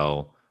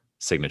email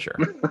signature.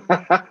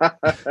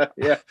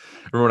 Yeah,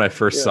 Remember when I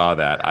first yeah. saw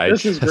that,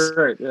 This is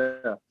great.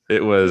 Yeah,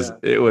 it was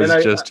yeah. it And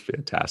was just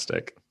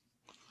fantastic.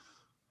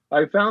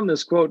 I found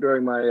this quote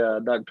during my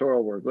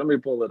doctoral work. Let me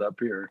pull it up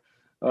here.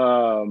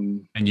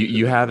 And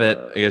you have it,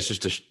 I guess,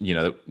 just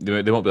to,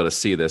 they won't be able to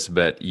see this,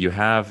 but you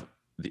have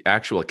the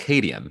actual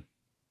Akkadian.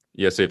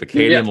 Yeah, so you have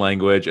yeah, Akkadian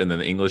language and then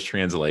the English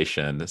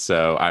translation.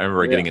 So I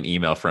remember yeah, getting an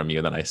email from you,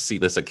 and then I see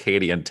this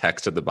Akkadian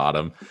text at the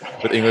bottom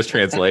with English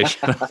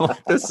translation. I'm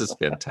like, this is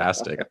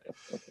fantastic.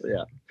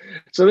 yeah.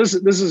 So this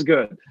is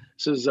good.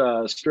 This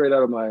is straight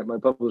out of my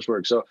published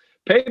work. So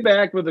pay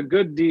back with a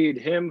good deed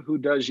him who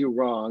does you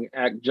wrong.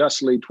 Act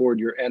justly toward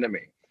your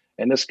enemy.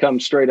 And this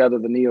comes straight out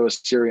of the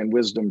Neo-Assyrian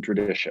wisdom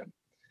tradition.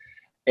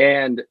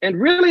 And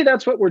really,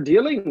 that's what we're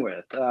dealing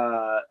with.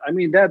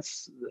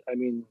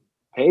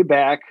 Pay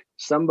back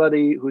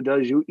somebody who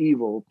does you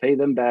evil. Pay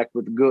them back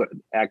with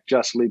good. Act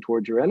justly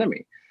toward your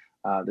enemy.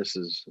 This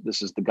is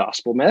the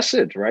gospel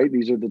message, right?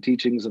 These are the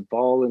teachings of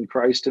Paul and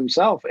Christ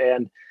himself.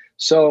 And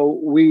so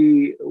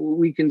we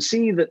can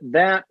see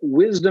that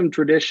wisdom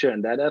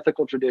tradition, that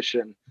ethical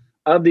tradition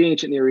of the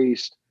ancient Near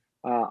East,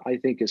 I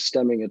think, is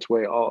stemming its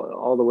way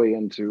all the way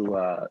into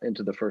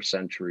the first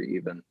century,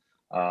 even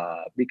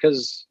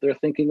because they're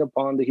thinking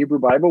upon the Hebrew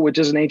Bible, which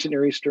is an ancient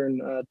Near Eastern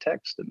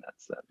text in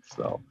that sense.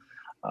 So,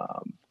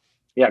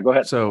 yeah, go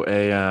ahead. So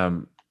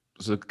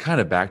so kind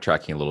of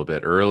backtracking a little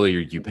bit, earlier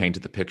you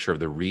painted the picture of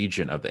the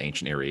region of the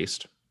ancient Near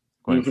East,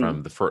 going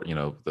from the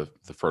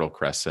Fertile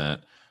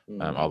Crescent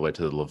all the way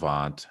to the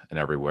Levant and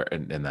everywhere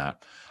in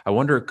that. I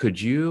wonder,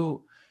 could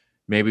you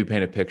maybe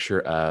paint a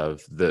picture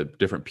of the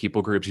different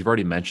people groups? You've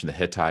already mentioned the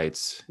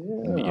Hittites,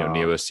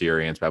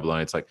 Neo-Assyrians,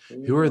 Babylonians. Like,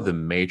 who are the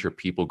major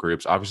people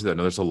groups? Obviously, I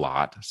know there's a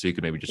lot, so you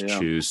could maybe just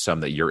choose some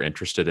that you're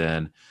interested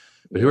in.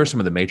 But who are some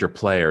of the major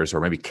players,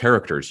 or maybe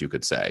characters, you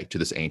could say, to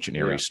this ancient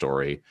Near East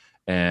story?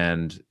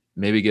 And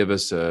maybe give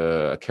us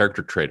a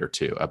character trait or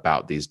two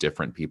about these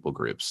different people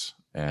groups,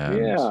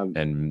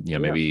 and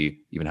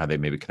maybe even how they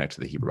maybe connect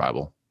to the Hebrew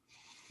Bible.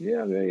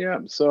 Yeah.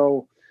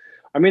 So,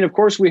 I mean, of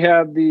course, we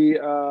have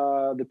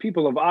the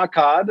people of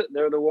Akkad.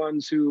 They're the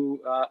ones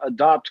who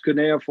adopt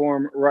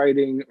cuneiform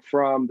writing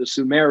from the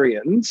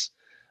Sumerians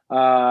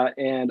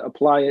and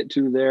apply it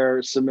to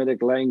their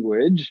Semitic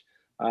language.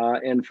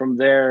 And from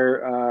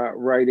there,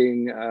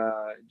 writing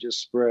just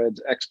spreads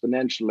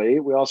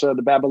exponentially. We also have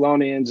the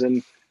Babylonians,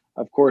 and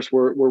of course,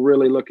 we're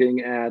really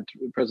looking at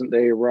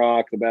present-day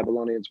Iraq. The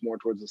Babylonians more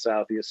towards the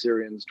south, the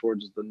Assyrians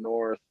towards the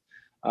north.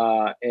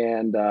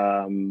 And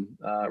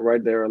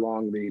right there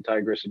along the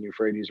Tigris and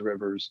Euphrates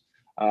rivers.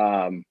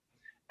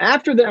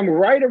 After them,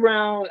 right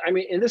around,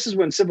 and this is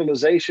when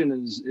civilization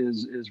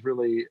is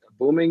really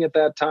booming at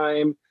that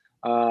time.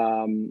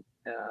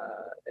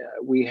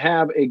 We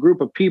have a group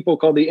of people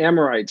called the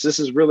Amorites. This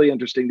is really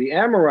interesting. The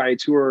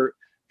Amorites, who are,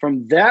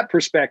 from that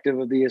perspective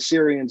of the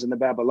Assyrians and the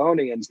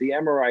Babylonians, the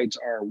Amorites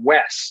are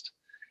west.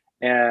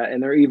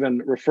 And they're even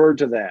referred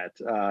to that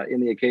in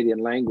the Akkadian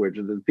language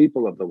of the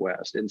people of the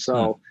West. And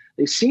so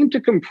they seem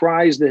to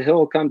comprise the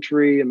hill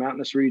country and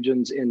mountainous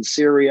regions in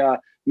Syria,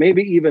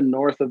 maybe even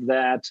north of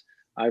that.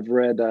 I've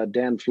read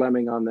Dan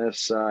Fleming on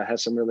this,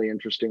 has some really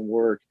interesting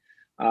work.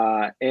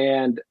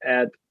 And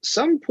at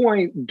some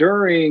point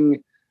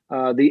during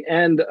the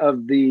end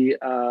of the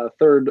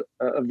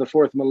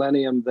fourth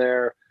millennium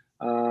there,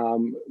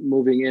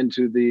 moving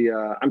into the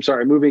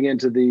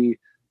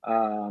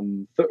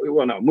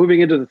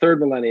third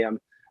millennium,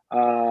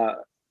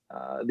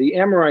 the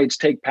Amorites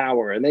take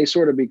power, and they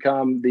sort of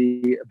become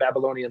the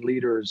Babylonian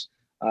leaders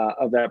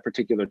of that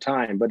particular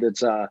time. But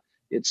it's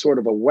sort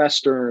of a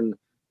Western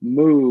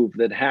move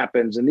that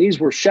happens, and these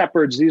were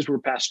shepherds, these were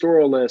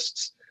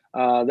pastoralists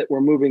that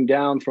were moving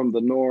down from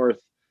the north,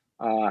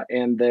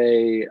 and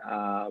they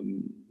are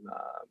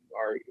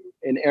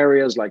in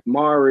areas like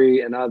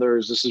Mari and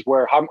others. This is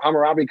where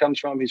Hammurabi comes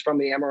from. He's from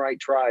the Amorite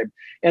tribe.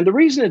 And the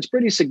reason it's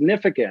pretty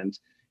significant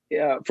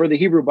for the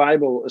Hebrew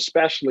Bible,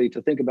 especially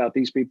to think about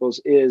these peoples,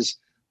 is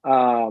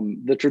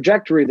the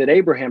trajectory that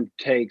Abraham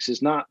takes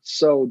is not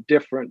so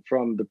different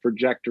from the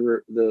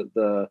trajectory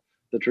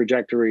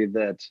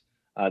that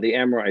the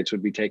Amorites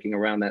would be taking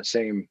around that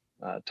same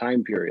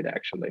time period,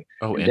 actually.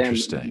 Oh,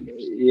 interesting.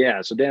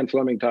 So Dan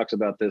Fleming talks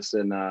about this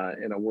in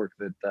a work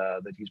that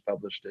he's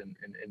published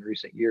in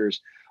recent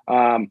years.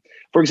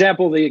 For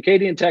example, the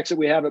Akkadian texts that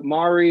we have at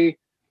Mari,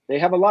 they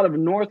have a lot of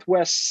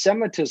Northwest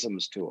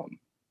Semitisms to them.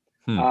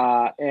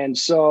 And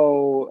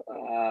so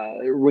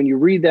when you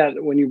read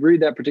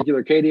that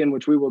particular Akkadian,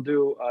 which we will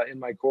do in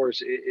my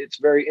course, it's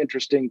very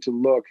interesting to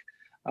look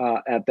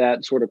at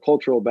that sort of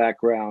cultural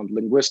background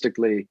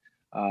linguistically.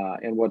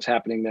 And what's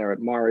happening there at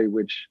Mari,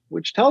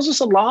 which tells us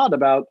a lot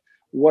about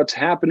what's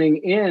happening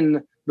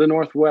in the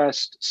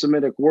Northwest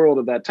Semitic world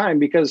at that time.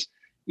 Because,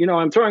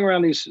 I'm throwing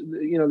around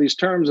these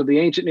terms of the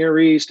ancient Near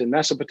East and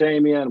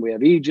Mesopotamia, and we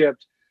have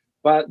Egypt.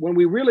 But when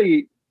we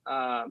really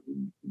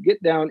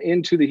get down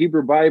into the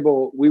Hebrew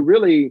Bible, we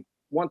really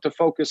want to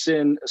focus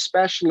in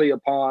especially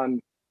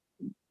upon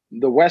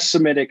the West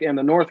Semitic and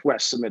the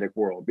Northwest Semitic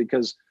world,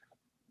 because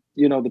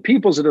the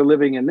peoples that are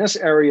living in this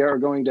area are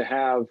going to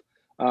have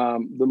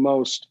the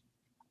most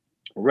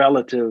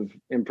relative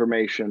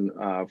information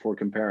for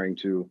comparing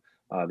to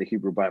the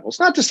Hebrew Bible. It's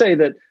not to say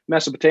that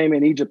Mesopotamia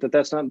and Egypt,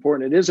 that's not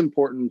important. It is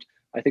important.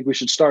 I think we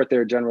should start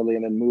there generally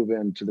and then move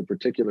into the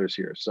particulars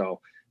here.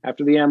 So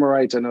after the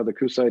Amorites, I know the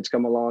Kusites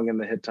come along and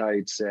the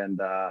Hittites, and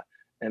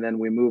then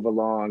we move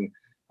along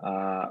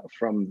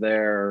from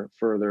there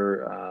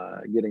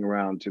further, getting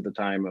around to the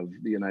time of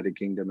the United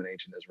Kingdom and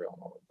ancient Israel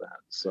and all of that.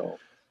 So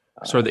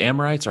are the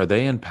Amorites, are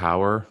they in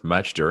power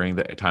much during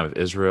the time of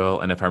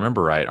Israel? And if I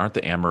remember right, aren't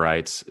the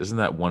Amorites, isn't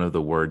that one of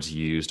the words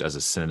used as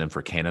a synonym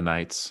for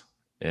Canaanites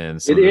in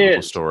some of the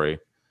biblical story?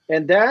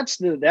 And that's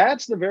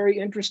the very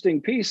interesting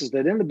piece, is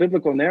that in the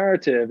biblical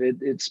narrative,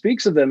 it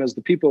speaks of them as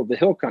the people of the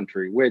hill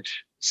country,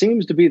 which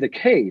seems to be the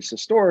case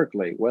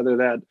historically. Whether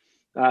that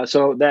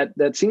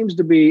seems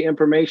to be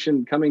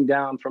information coming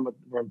down from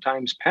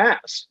times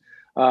past,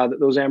 that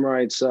those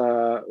Amorites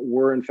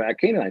were in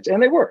fact Canaanites,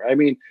 and they were. I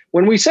mean,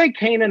 when we say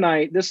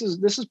Canaanite, this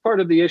is part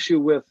of the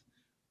issue with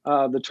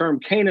the term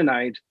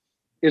Canaanite,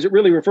 is it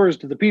really refers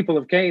to the people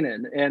of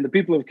Canaan, and the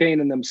people of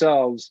Canaan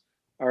themselves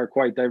are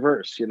quite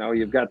diverse.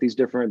 You've got these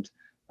different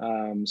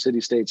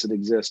city-states that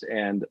exist,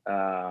 and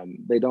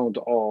they don't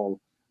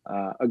all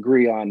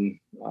agree on.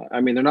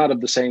 They're not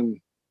of the same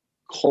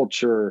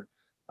culture.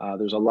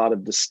 There's a lot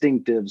of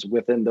distinctives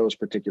within those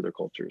particular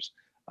cultures.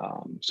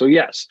 So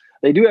yes,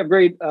 they do have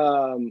great.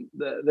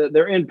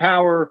 They're in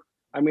power.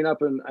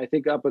 I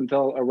think up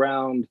until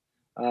around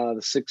the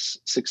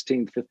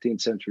 16th, 15th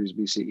centuries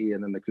BCE,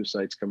 and then the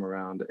Kusites come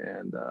around,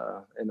 and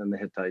then the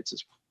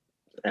Hittites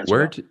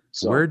where do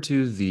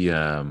the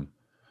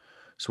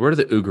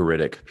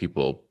Ugaritic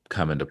people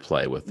come into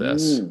play with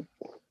this?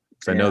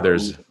 I know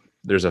there's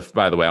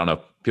by the way, I don't know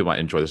if people might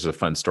enjoy this. Is a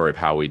fun story of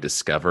how we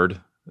discovered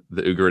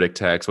the Ugaritic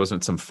text.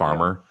 Wasn't some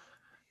farmer,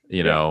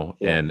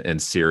 in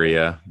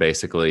Syria,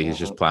 basically, he's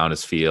just plowing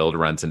his field,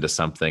 runs into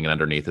something, and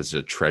underneath is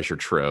a treasure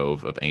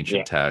trove of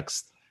ancient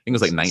texts. I think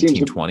it was like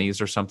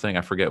 1920s or something.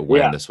 I forget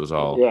when this was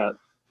all. Yeah.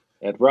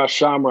 At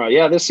Rosh Shamra.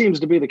 Yeah, this seems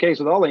to be the case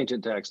with all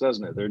ancient texts,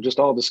 doesn't it? They're just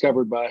all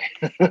discovered by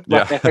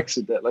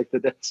accident, like the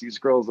Dead Sea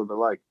Scrolls and the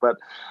like. But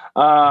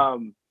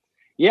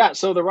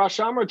so the Rosh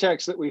Shamra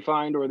texts that we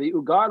find, or the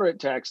Ugarit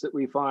texts that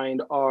we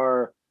find,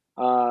 are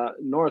a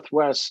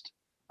Northwest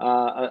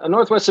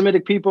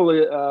Semitic people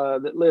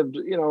that lived,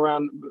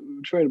 around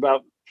between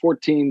about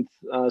 14th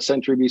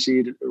century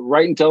BC,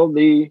 right until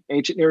the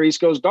ancient Near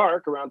East goes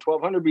dark around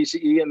 1200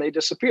 BCE, and they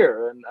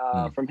disappear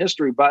from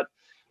history. But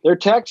their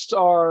texts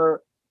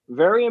are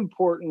very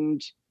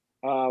important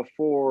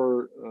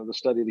for the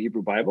study of the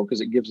Hebrew Bible, because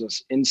it gives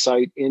us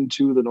insight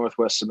into the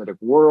Northwest Semitic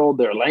world,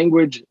 their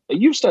language.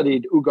 You've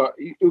studied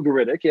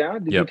Ugaritic, yeah?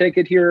 Did you take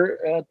it here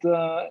at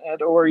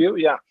ORU?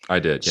 Yeah, I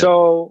did. Yeah.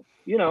 So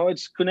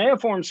it's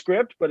cuneiform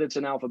script, but it's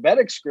an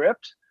alphabetic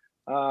script,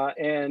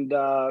 and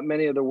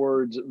many of the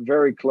words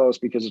very close,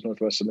 because it's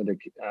Northwest Semitic,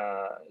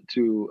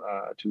 to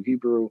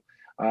Hebrew,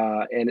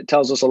 and it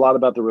tells us a lot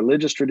about the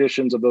religious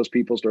traditions of those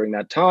peoples during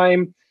that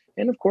time.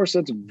 And of course,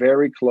 that's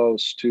very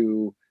close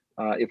to,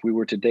 if we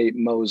were to date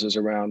Moses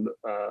around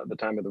the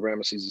time of the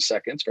Ramesses II,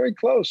 it's very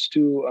close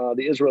to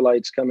the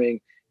Israelites coming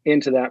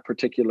into that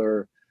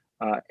particular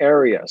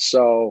area.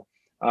 So,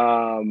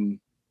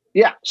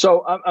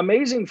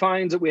 amazing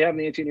finds that we have in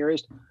the ancient Near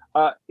East.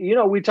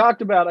 We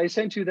talked about, I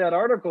sent you that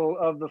article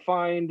of the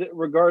find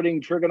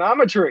regarding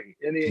trigonometry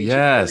in the ancient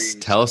Near East.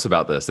 Tell us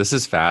about this. This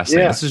is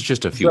fascinating. This is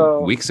just a few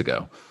weeks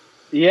ago.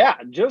 Yeah,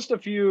 just a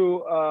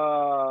few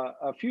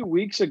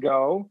weeks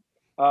ago,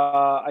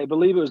 I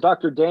believe it was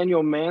Dr.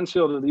 Daniel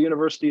Mansfield of the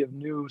University of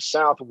New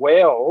South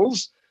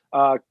Wales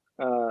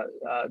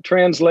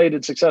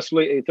translated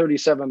successfully a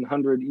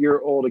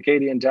 3,700-year-old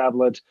Akkadian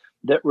tablet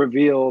that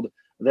revealed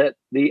that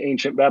the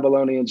ancient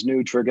Babylonians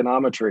knew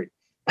trigonometry.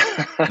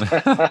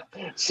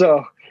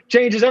 So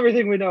changes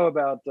everything we know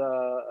about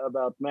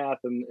math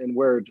and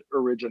where it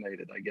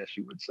originated, I guess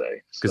you would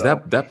say. Because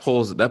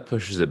that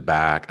pushes it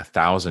back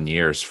 1,000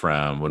 years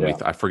from when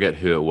I forget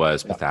who it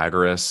was,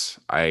 Pythagoras.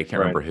 I can't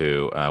remember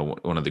who,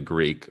 one of the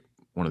Greek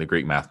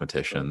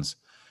mathematicians,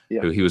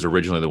 who he was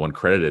originally the one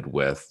credited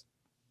with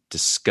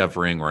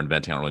discovering or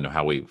inventing, I don't really know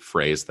how we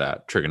phrase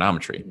that,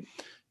 trigonometry.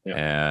 Yeah.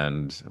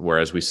 And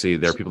whereas we see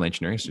there are people in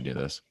ancient Near East who do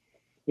this.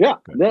 Yeah,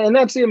 and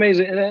that's the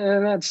amazing,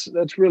 and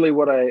that's really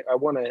what I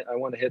want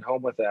to hit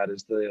home with. That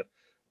is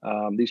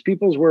these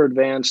peoples were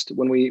advanced.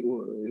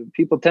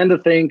 People tend to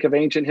think of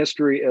ancient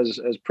history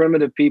as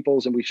primitive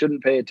peoples, and we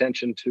shouldn't pay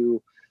attention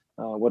to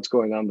what's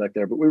going on back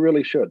there, but we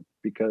really should,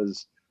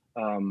 because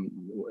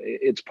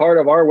it's part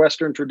of our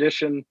Western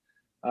tradition.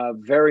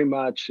 Very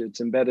much,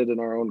 it's embedded in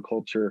our own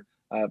culture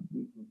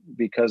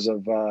because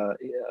of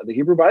the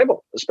Hebrew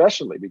Bible,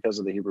 especially because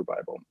of the Hebrew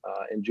Bible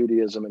in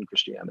Judaism and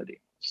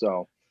Christianity.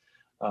 So.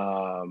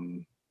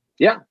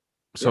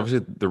 So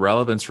obviously the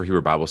relevance for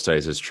Hebrew Bible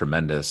studies is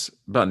tremendous,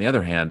 but on the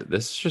other hand,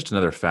 this is just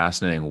another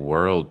fascinating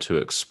world to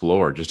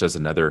explore, just as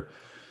another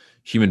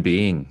human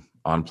being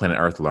on planet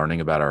Earth,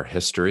 learning about our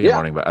history,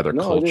 learning about other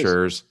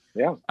cultures.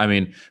 Yeah. I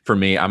mean, for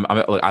me,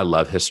 I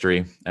love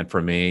history, and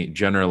for me,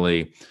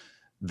 generally,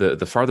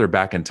 the farther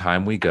back in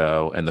time we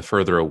go, and the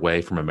further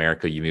away from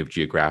America you move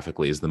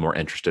geographically, is the more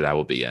interested I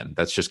will be in.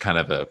 That's just kind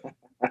of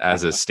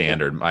as a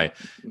standard.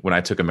 When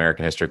I took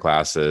American history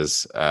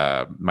classes,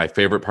 my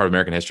favorite part of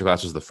American history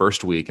class was the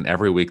first week, and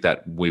every week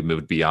that we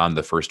moved beyond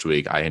the first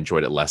week, I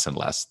enjoyed it less and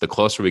less. The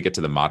closer we get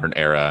to the modern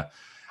era,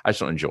 I just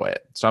don't enjoy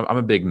it. So I'm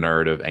a big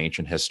nerd of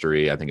ancient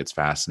history. I think it's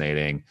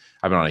fascinating.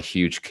 I've been on a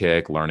huge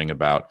kick learning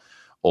about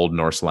Old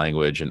Norse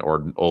language and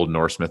Old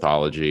Norse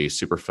mythology.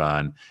 Super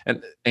fun.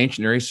 And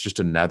ancient Near East is just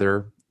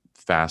another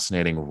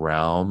fascinating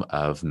realm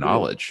of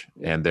knowledge.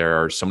 And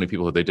there are so many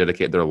people who they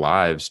dedicate their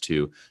lives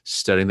to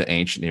studying the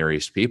ancient Near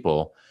East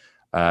people.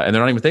 And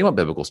they're not even thinking about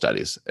biblical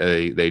studies.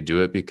 They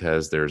do it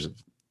because there's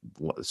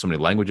so many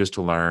languages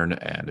to learn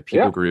and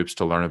people groups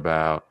to learn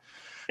about.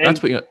 Go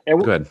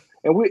ahead.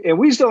 And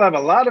we still have a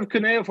lot of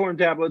cuneiform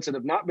tablets that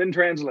have not been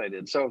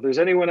translated. So if there's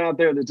anyone out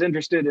there that's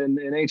interested in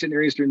ancient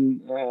Near Eastern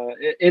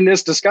in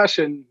this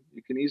discussion,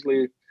 you can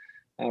easily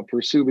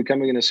pursue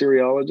becoming an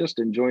Assyriologist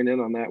and join in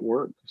on that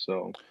work.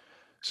 So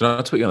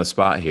not to put you on the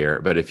spot here,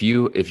 but if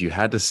you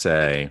had to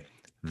say,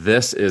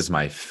 this is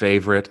my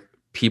favorite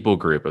people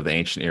group of the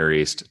ancient Near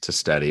East to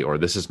study, or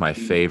this is my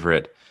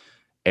favorite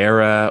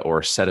era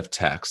or set of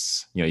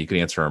texts, you can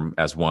answer them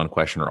as one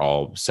question or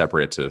all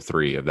separate to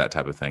three of that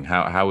type of thing.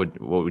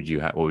 What would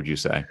you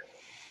say?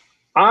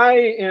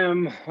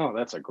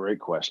 That's a great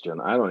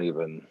question. I don't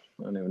even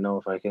know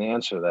if I can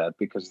answer that,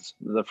 because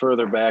the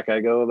further back I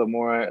go, the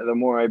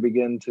more I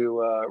begin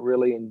to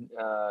really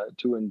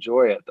to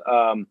enjoy it.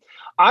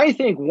 I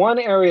think one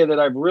area that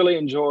I've really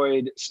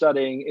enjoyed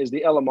studying is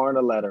the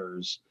Elamarna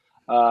letters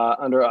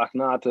under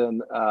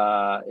Akhenaten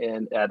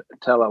at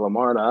Tel El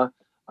Amarna.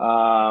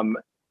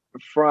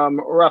 From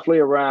roughly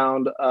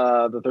around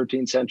the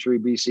 13th century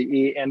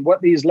BCE. And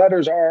what these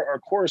letters are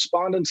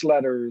correspondence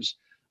letters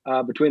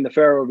between the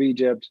Pharaoh of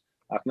Egypt,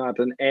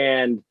 Akhenaten,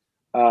 and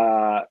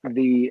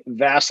the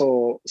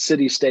vassal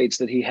city-states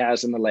that he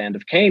has in the land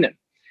of Canaan.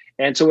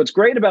 And so what's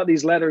great about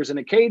these letters in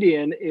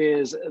Akkadian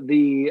is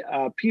the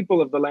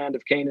people of the land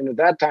of Canaan at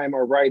that time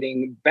are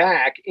writing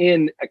back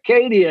in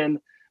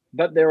Akkadian,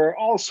 but there are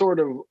all sort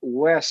of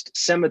West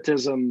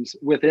Semitisms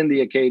within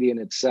the Akkadian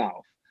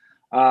itself.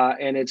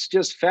 And it's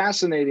just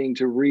fascinating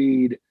to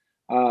read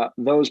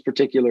those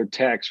particular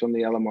texts from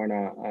the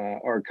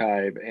Elamarna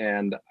archive.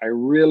 And I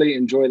really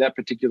enjoy that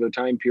particular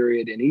time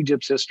period in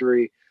Egypt's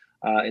history,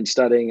 in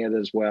studying it,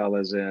 as well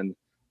as in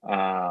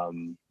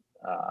the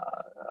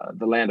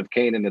land of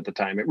Canaan at the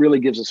time. It really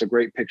gives us a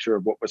great picture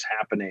of what was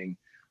happening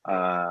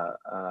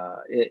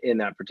in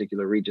that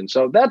particular region.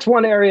 So that's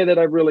one area that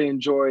I've really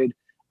enjoyed.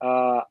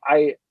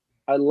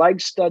 I like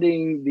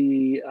studying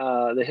the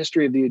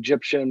history of the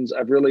Egyptians.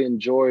 I've really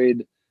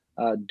enjoyed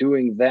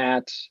doing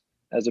that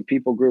as a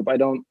people group. I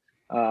don't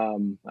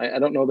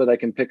know that I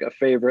can pick a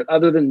favorite,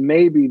 other than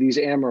maybe these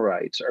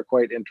Amorites are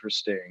quite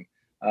interesting.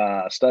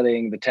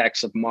 Studying the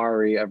texts of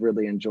Mari, I've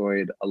really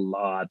enjoyed a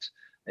lot.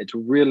 It's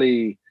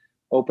really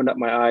opened up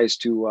my eyes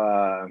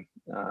to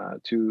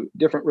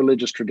different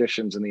religious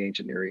traditions in the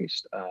ancient Near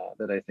East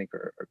that I think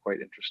are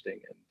quite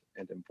interesting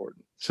and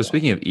important. So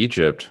speaking of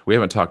Egypt, we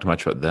haven't talked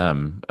much about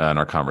them in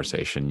our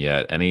conversation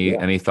yet.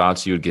 Any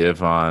thoughts you would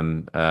give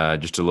on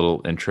just a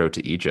little intro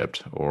to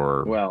Egypt,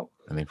 or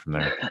anything from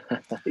there?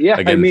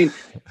 Again, I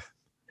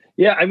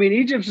mean,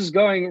 Egypt is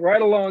going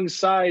right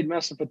alongside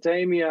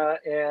Mesopotamia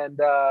and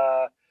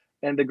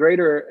the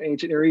greater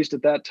ancient Near East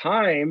at that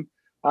time.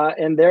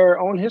 And their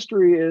own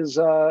history is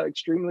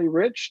extremely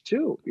rich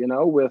too,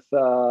 with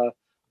the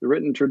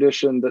written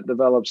tradition that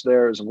develops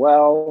there as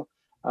well.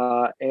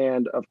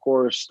 And of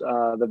course,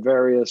 the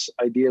various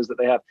ideas that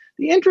they have.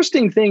 The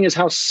interesting thing is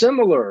how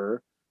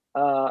similar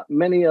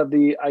many of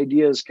the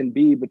ideas can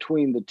be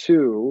between the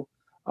two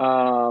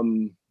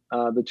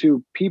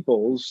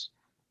peoples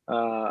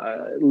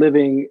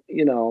living,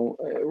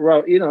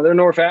 they're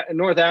North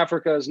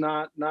Africa is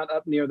not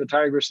up near the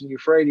Tigris and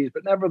Euphrates,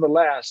 but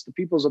nevertheless, the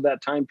peoples of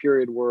that time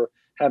period were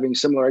having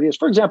similar ideas.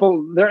 For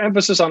example, their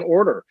emphasis on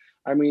order.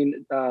 I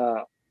mean,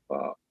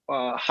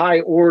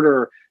 high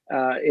order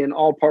in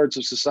all parts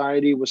of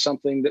society was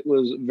something that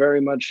was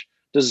very much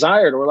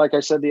desired, or like I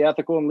said, the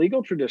ethical and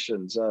legal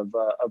traditions of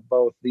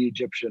both the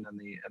Egyptian and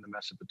the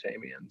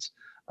Mesopotamians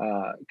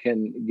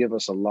can give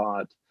us a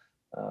lot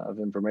of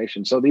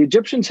information. So the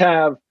Egyptians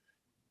have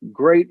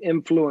great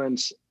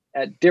influence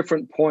at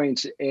different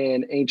points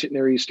in ancient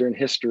Near Eastern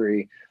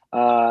history,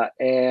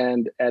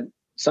 and at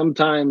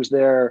sometimes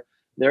their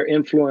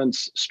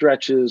influence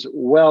stretches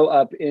well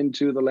up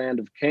into the land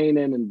of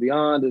Canaan and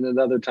beyond, and at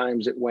other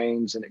times it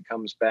wanes and it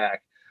comes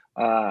back.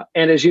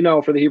 And as you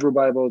know, for the Hebrew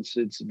Bible,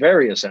 it's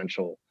very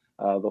essential,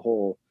 the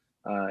whole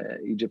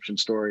Egyptian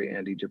story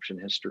and Egyptian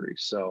history.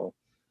 So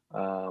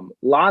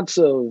lots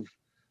of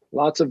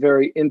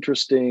very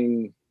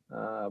interesting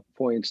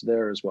points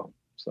there as well.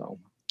 So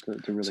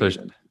to really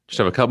just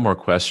have a couple more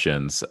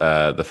questions.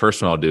 The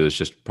first one I'll do is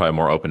just probably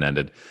more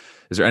open-ended.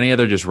 Is there any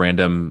other just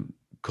random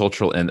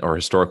cultural or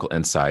historical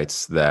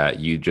insights that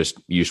you just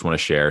want to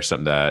share,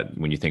 something that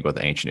when you think about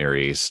the ancient Near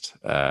East,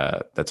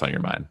 that's on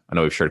your mind? I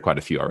know we've shared quite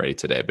a few already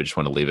today, but just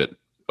want to leave it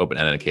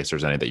open-ended in case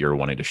there's any that you're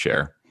wanting to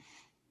share.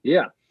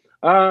 Yeah.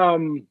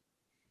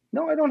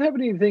 No, I don't have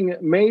anything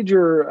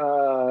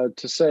major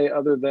to say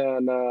other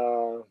than,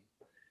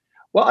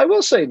 well, I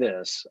will say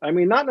this. I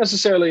mean, not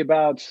necessarily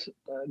about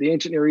the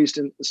ancient Near East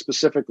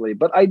specifically,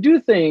 but I do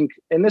think,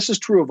 and this is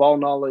true of all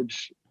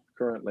knowledge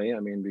currently, I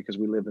mean, because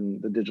we live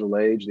in the digital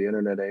age, the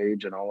internet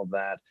age, and all of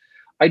that,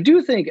 I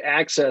do think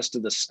access to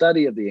the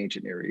study of the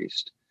ancient Near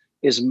East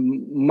is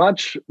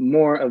much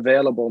more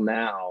available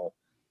now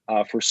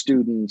for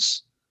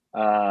students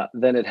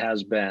than it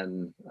has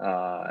been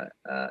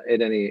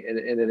at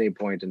any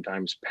point in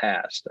times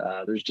past.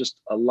 There's just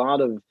a lot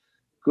of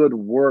good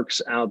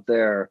works out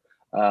there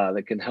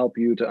that can help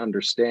you to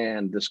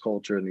understand this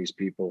culture and these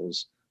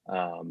peoples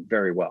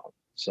very well.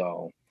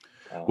 So,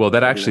 well,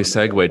 that actually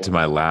segued to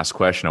my last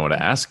question I want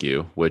to ask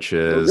you, which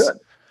is,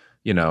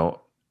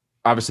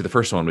 obviously the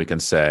first one we can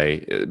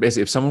say,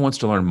 basically, if someone wants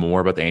to learn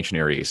more about the ancient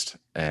Near East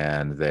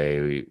and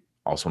they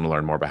also want to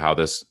learn more about how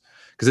this,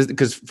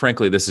 because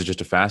frankly, this is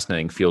just a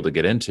fascinating field to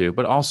get into,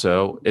 but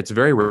also it's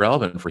very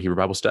relevant for Hebrew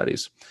Bible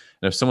studies.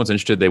 And if someone's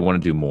interested, they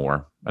want to do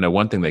more. I know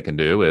one thing they can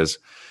do is,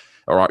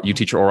 or you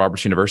teach at Oral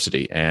Roberts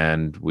University,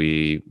 and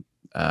we,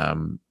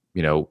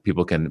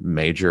 people can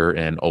major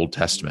in Old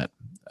Testament.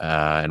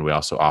 And we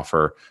also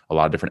offer a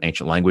lot of different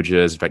ancient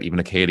languages. In fact, even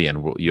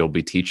Akkadian, you'll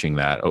be teaching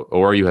that.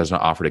 ORU has not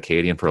offered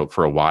Akkadian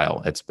for a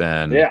while. It's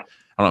been, I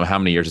don't know how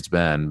many years it's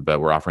been, but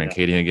we're offering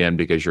Akkadian again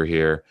because you're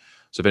here.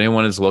 So if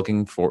anyone is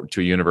looking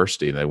to a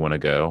university and they want to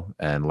go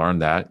and learn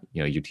that,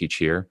 you teach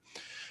here.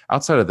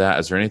 Outside of that,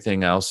 is there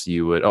anything else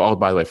you would,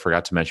 by the way, I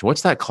forgot to mention,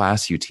 what's that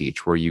class you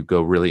teach where you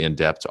go really in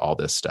depth to all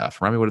this stuff?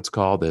 Remind me what it's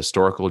called, the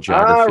historical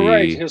geography.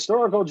 Right,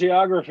 historical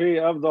geography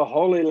of the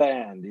Holy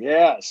Land.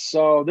 Yes.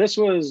 So this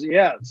was,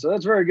 so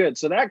that's very good.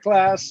 So that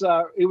class,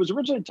 it was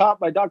originally taught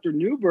by Dr.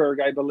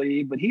 Newberg, I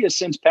believe, but he has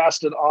since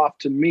passed it off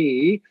to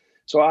me.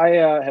 So I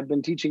have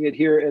been teaching it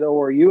here at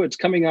ORU. It's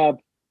coming up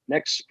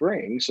next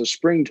spring, so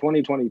spring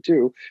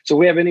 2022. So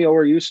we have any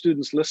ORU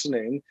students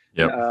listening,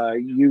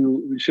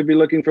 you should be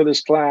looking for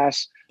this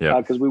class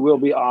because we will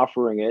be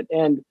offering it.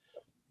 And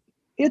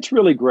it's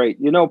really great.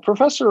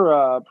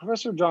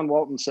 Professor John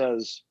Walton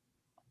says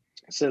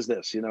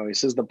this, he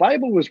says, the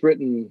Bible was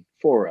written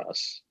for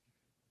us,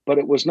 but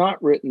it was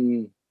not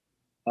written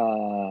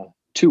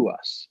to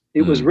us.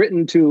 It was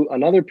written to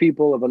another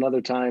people of another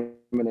time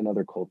and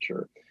another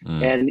culture.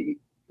 And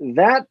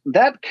that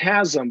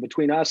chasm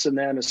between us and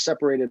them is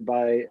separated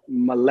by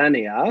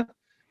millennia,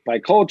 by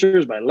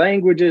cultures, by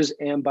languages,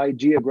 and by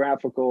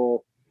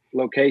geographical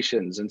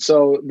locations. And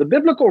so the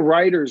biblical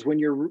writers, when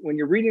you're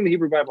reading the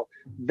Hebrew Bible,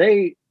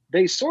 they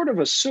sort of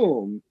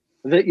assume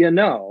that you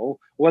know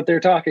what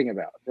they're talking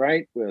about,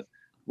 right?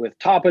 With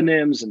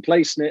toponyms and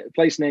place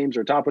names,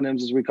 or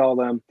toponyms as we call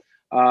them.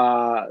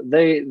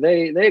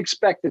 They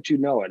expect that you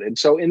know it. And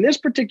so in this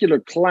particular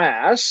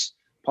class,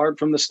 apart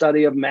from the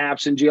study of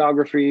maps and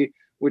geography,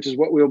 which is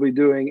what we'll be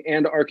doing,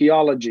 and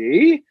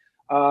archaeology,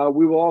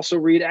 we will also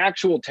read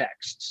actual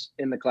texts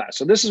in the class.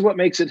 So this is what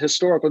makes it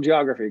historical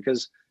geography,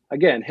 because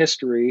again,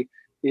 history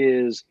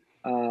is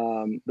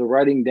the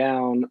writing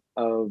down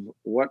of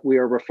what we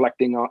are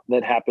reflecting on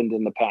that happened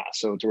in the past.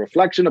 So it's a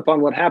reflection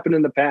upon what happened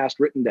in the past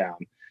written down.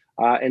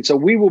 And so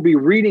we will be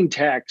reading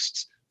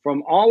texts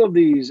from all of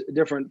these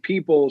different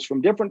peoples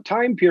from different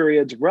time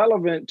periods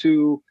relevant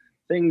to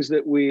things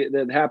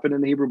that happen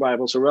in the Hebrew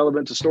Bible, so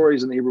relevant to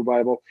stories in the Hebrew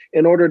Bible,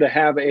 in order to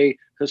have a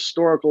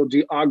historical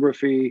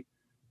geography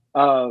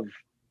of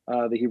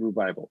the Hebrew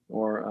Bible,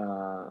 or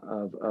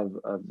of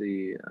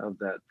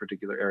that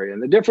particular area.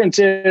 And the difference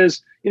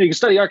is, you can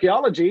study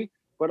archaeology,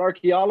 but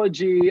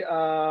archaeology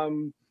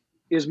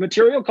is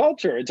material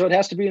culture, and so it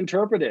has to be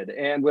interpreted.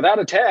 And without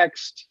a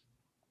text,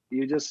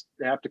 you just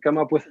have to come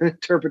up with an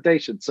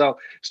interpretation. So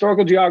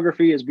historical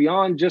geography is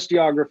beyond just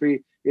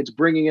geography; it's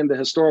bringing in the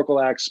historical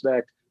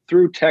aspect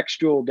through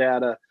textual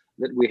data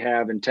that we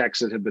have in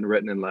texts that have been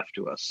written and left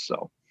to us.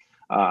 So,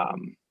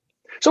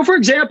 so for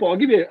example, I'll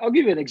give you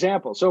an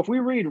example. So if we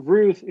read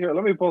Ruth here,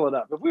 let me pull it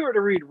up. If we were to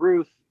read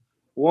Ruth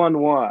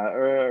 1:1,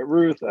 or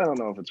Ruth, I don't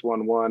know if it's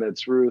 1:1.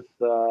 It's Ruth.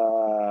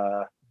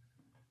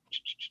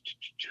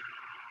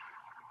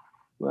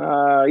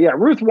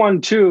 Ruth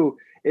 1:2.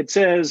 It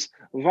says,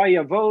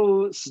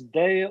 "Vayavo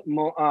sde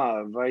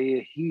Moav,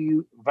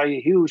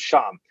 vayehu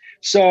sham."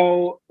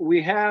 So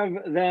we have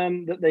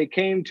them that they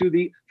came to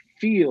the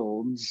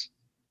fields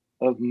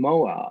of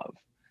Moab.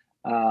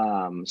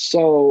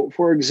 So,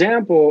 for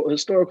example,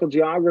 historical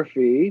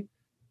geography,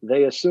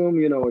 they assume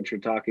you know what you're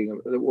talking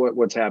about,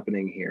 what's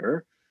happening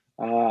here.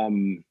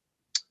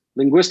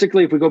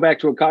 Linguistically, if we go back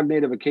to a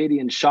cognative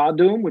Akkadian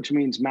Shadum, which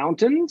means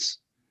mountains,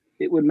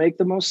 it would make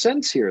the most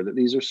sense here that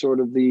these are sort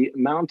of the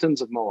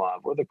mountains of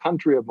Moab, or the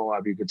country of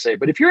Moab, you could say.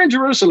 But if you're in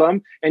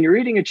Jerusalem and you're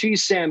eating a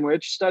cheese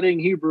sandwich, studying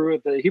Hebrew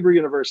at the Hebrew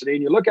University,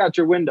 and you look out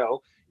your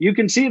window, you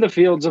can see the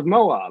fields of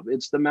Moab.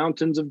 It's the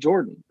mountains of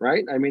Jordan,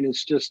 right? I mean,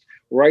 it's just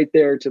right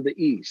there to the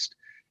east.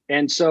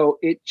 And so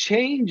it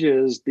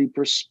changes the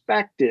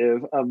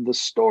perspective of the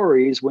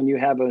stories when you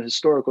have a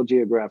historical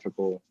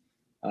geographical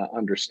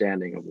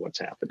understanding of what's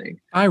happening.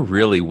 I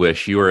really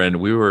wish you were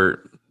in.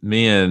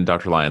 Me and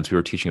Dr. Lyons, we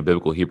were teaching a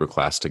biblical Hebrew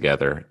class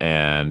together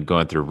and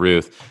going through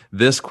Ruth.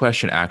 This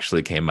question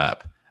actually came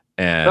up.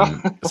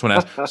 And someone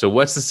asked, so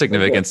what's the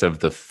significance of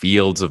the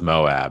fields of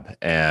Moab?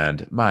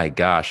 And my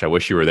gosh, I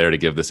wish you were there to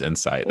give this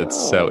insight.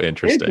 That's so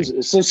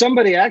interesting. So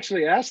somebody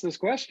actually asked this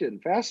question.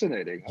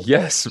 Fascinating. Okay.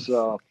 Yes.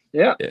 So,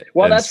 yeah.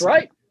 Well, that's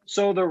right.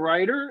 So the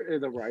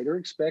writer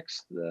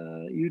expects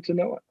you to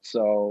know it.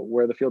 So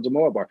where the fields of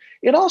Moab are.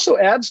 It also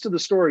adds to the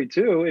story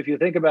too. If you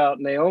think about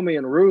Naomi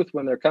and Ruth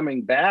when they're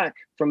coming back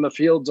from the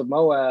fields of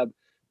Moab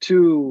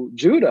to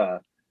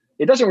Judah,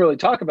 it doesn't really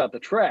talk about the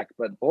trek,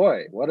 but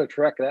boy, what a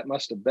trek that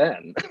must have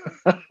been.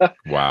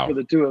 Wow. For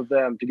the two of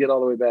them to get all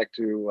the way back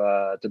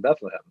to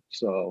Bethlehem.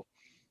 So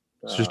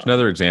it's just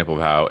another example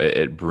of how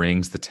it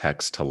brings the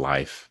text to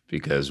life,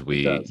 because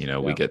we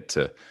get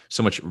to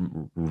so much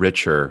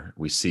richer.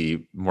 We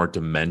see more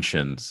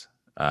dimensions.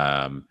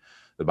 The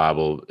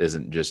Bible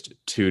isn't just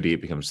 2D,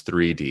 it becomes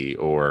 3D,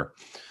 or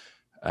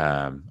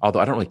although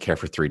I don't really care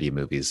for 3D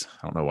movies.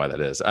 I don't know why that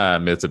is.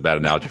 It's a bad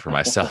analogy for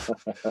myself.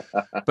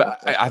 But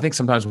I think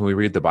sometimes when we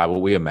read the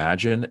Bible, we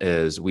imagine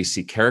is we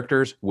see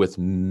characters with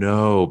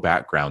no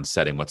background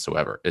setting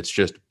whatsoever. It's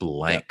just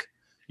blank.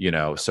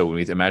 So when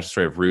we imagine the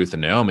story of Ruth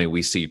and Naomi,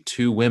 we see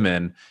two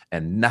women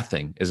and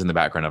nothing is in the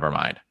background of our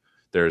mind.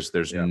 There's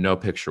no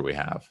picture we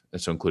have.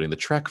 And so including the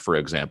trek, for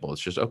example,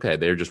 it's just, okay,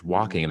 they're just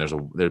walking and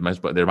there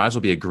might as well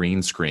be a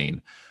green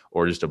screen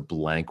or just a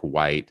blank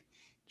white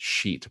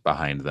sheet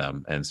behind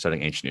them. And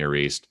studying ancient Near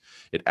East,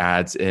 it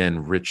adds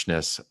in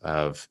richness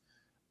of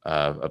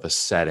a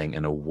setting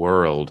and a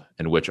world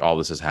in which all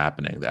this is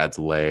happening. That adds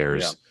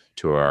layers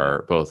to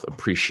our both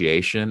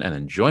appreciation and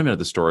enjoyment of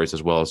the stories,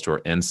 as well as to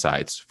our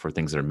insights for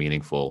things that are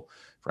meaningful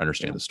for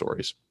understanding the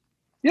stories.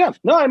 Yeah,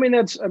 no, I mean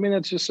that's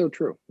just so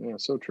true. Yeah,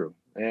 so true.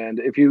 And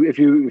if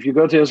you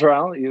go to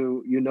Israel,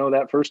 you know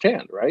that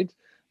firsthand, right?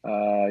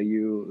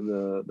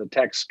 The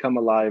texts come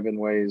alive in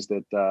ways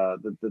that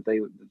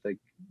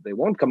they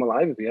won't come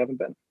alive if you haven't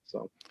been.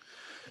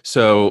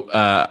 So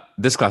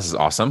this class is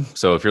awesome.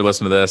 So if you're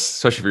listening to this,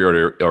 especially if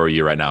you're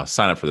ORU right now,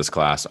 sign up for this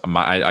class.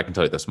 I can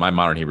tell you this: my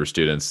modern Hebrew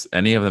students,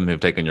 any of them who've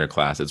taken your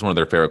class, it's one of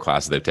their favorite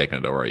classes they've taken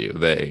at ORU.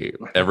 They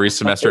every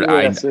semester.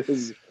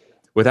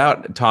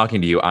 Without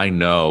talking to you, I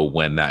know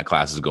when that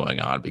class is going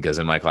on because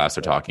in my class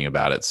they're talking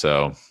about it.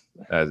 So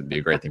that'd be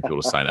a great thing for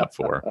people to sign up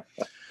for.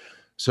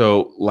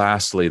 So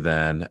lastly,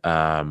 then,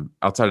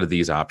 outside of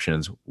these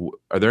options,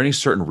 are there any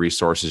certain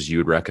resources you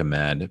would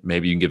recommend?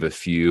 Maybe you can give a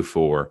few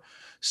for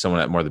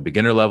someone at more the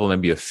beginner level,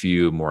 maybe a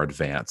few more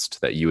advanced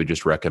that you would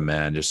just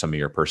recommend, just some of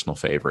your personal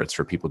favorites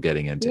for people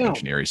getting into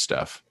engineering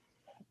stuff.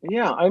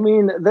 Yeah, I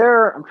mean,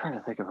 I'm trying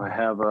to think if I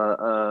have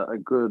a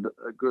good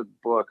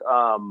book.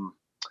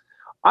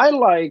 I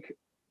like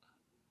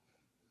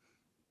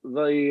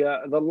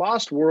the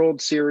Lost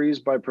World series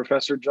by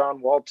Professor John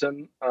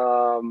Walton.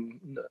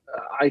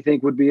 I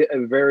think would be a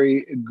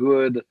very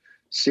good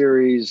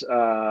series.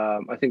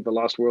 I think The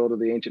Lost World of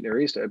the Ancient Near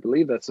East, I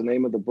believe that's the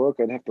name of the book.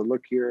 I'd have to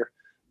look here.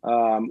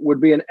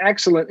 Would be an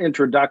excellent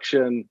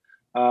introduction.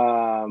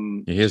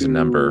 He has a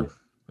number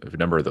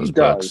of those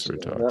books.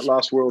 That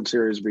Lost World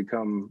series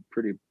become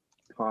pretty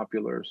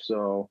popular.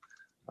 So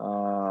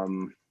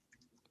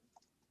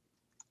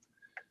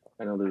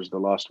I know there's the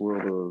Lost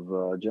World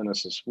of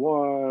Genesis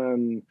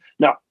 1.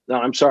 No,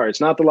 I'm sorry. It's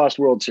not the Lost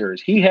World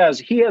series. He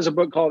has a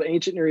book called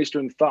Ancient Near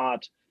Eastern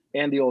Thought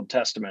and the Old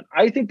Testament.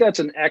 I think that's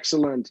an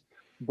excellent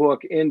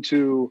book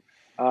into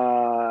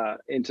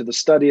the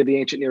study of the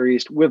ancient Near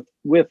East with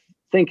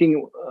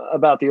thinking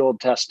about the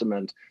Old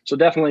Testament. So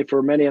definitely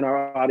for many in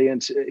our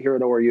audience here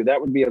at ORU, that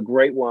would be a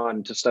great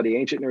one to study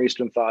ancient Near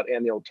Eastern thought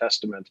and the Old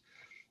Testament.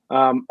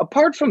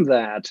 Apart from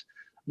that,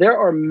 there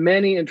are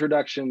many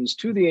introductions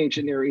to the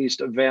ancient Near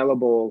East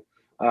available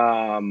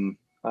out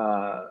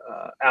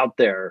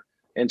there.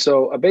 And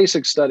so a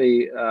basic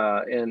study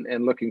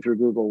and looking through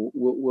Google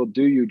will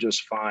do you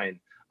just fine.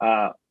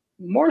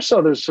 More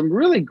so, there's some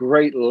really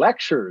great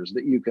lectures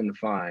that you can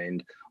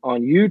find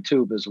on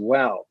YouTube as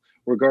well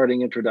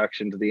regarding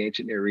introduction to the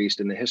ancient Near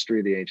East and the history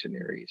of the ancient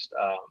Near East.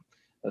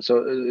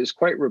 So it's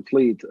quite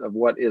replete of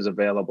what is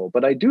available.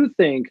 But I do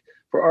think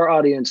for our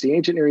audience, the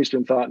ancient Near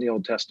Eastern thought in the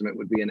Old Testament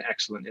would be an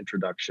excellent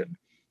introduction.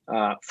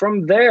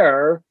 From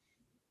there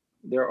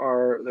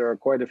are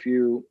quite a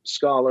few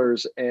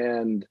scholars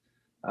and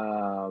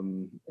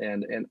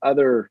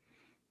other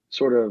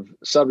sort of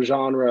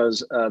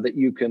subgenres that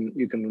you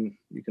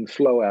can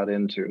flow out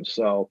into.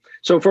 So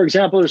for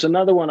example, there's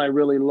another one I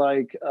really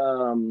like.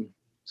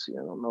 See,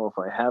 I don't know if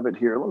I have it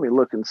here. Let me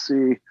look and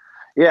see.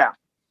 Yeah.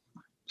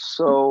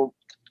 So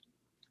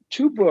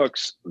 2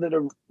 books that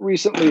have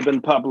recently been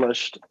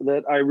published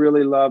that I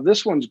really love.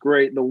 This one's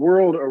great. The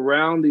World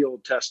Around the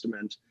Old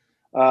Testament,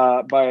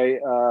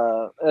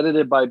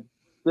 edited by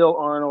Bill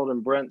Arnold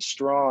and Brent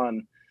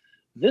Strawn.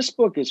 This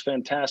book is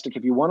fantastic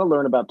if you want to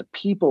learn about the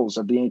peoples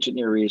of the ancient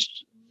Near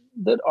East,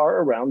 that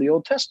are around the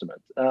Old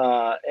Testament.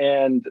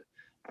 And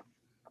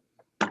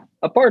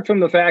apart from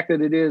the fact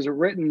that it is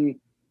written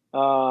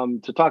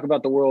to talk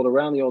about the world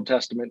around the Old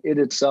Testament, it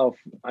itself,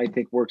 I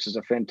think, works as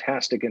a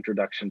fantastic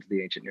introduction to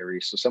the ancient Near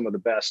East. So some of the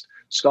best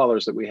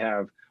scholars that we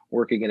have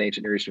working in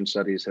ancient Near Eastern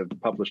studies have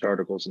published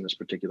articles in this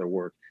particular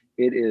work.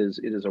 It is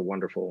a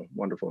wonderful,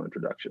 wonderful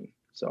introduction.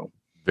 So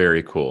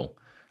very cool.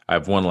 I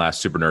have one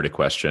last super nerdy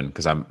question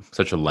because I'm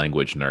such a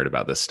language nerd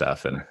about this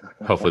stuff, and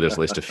hopefully there's at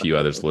least a few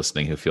others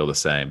listening who feel the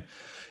same.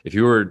 If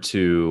you were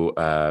to,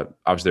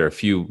 obviously there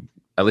are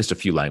at least a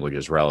few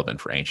languages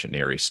relevant for ancient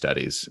Near East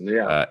studies.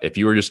 Yeah. If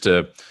you were just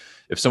if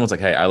someone's like,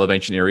 hey, I love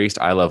ancient Near East,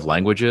 I love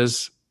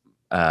languages,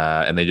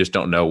 and they just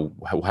don't know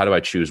how do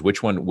I choose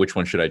which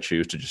one should I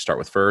choose to just start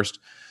with first?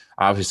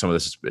 Obviously, some of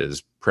this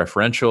is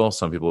preferential.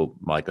 Some people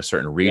like a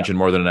certain region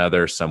more than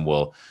another. Some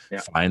will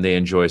find they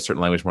enjoy a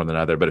certain language more than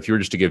another. But if you were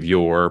just to give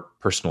your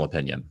personal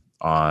opinion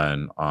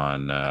on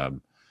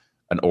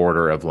an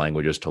order of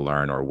languages to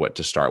learn, or what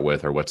to start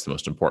with, or what's the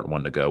most important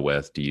one to go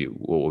with,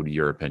 what would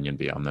your opinion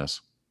be on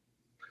this?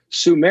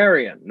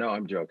 Sumerian. No,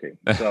 I'm joking.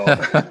 So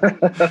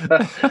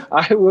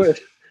I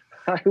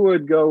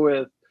would go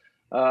with.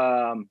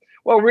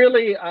 Well,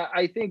 really,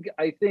 I think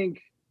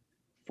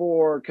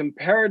for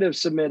comparative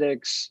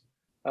Semitics,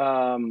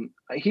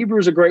 Hebrew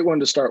is a great one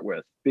to start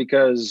with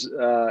because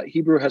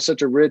Hebrew has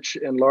such a rich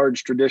and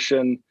large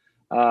tradition.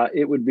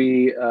 It would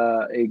be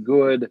a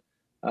good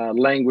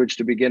language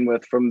to begin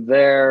with. From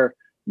there,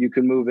 you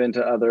can move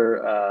into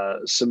other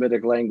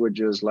Semitic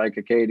languages like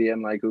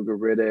Akkadian, like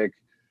Ugaritic.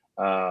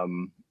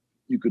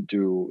 You could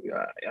do,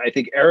 I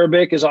think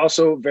Arabic is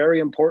also very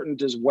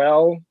important as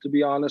well, to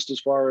be honest, as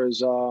far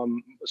as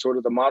sort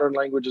of the modern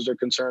languages are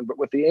concerned. But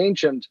with the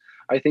ancient,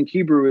 I think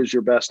Hebrew is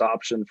your best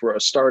option for a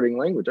starting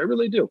language. I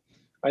really do.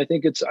 I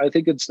think it's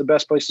the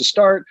best place to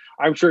start.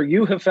 I'm sure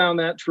you have found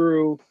that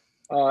true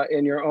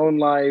in your own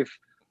life.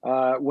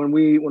 When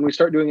we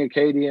start doing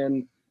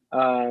Akkadian,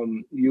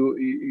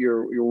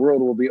 your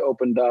world will be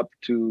opened up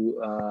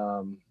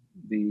to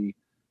the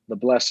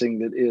blessing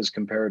that is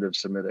comparative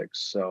Semitics.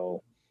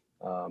 So.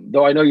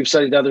 Though I know you've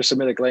studied other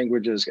Semitic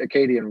languages,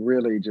 Akkadian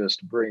really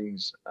just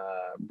brings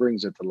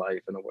it to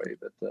life in a way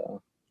that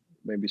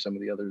maybe some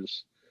of the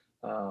others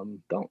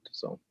don't.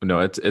 So no,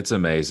 it's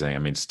amazing. I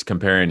mean,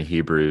 comparing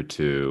Hebrew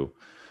to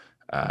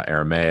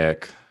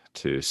Aramaic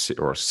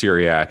or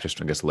Syriac,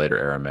 just I guess later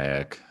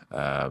Aramaic,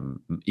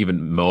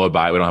 even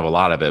Moabite. We don't have a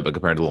lot of it, but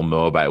compared to the little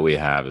Moabite we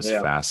have is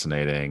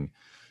fascinating.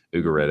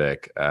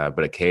 Ugaritic, but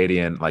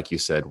Akkadian, like you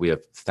said, we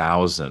have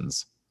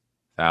thousands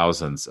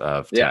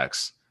of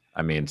texts.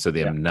 I mean, so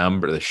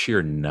the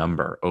sheer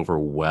number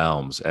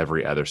overwhelms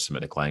every other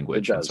Semitic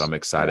language. And so I'm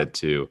excited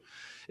to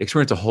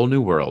experience a whole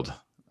new world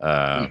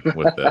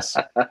with this.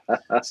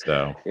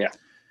 So,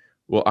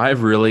 well,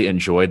 I've really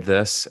enjoyed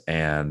this,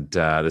 and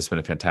this has been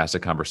a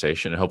fantastic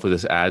conversation. And hopefully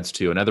this adds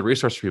to another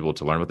resource for people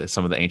to learn with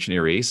some of the ancient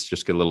Near East,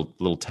 just get a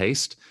little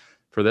taste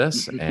for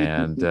this.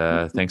 And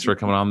thanks for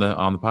coming on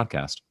the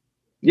podcast.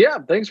 Yeah,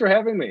 thanks for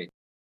having me.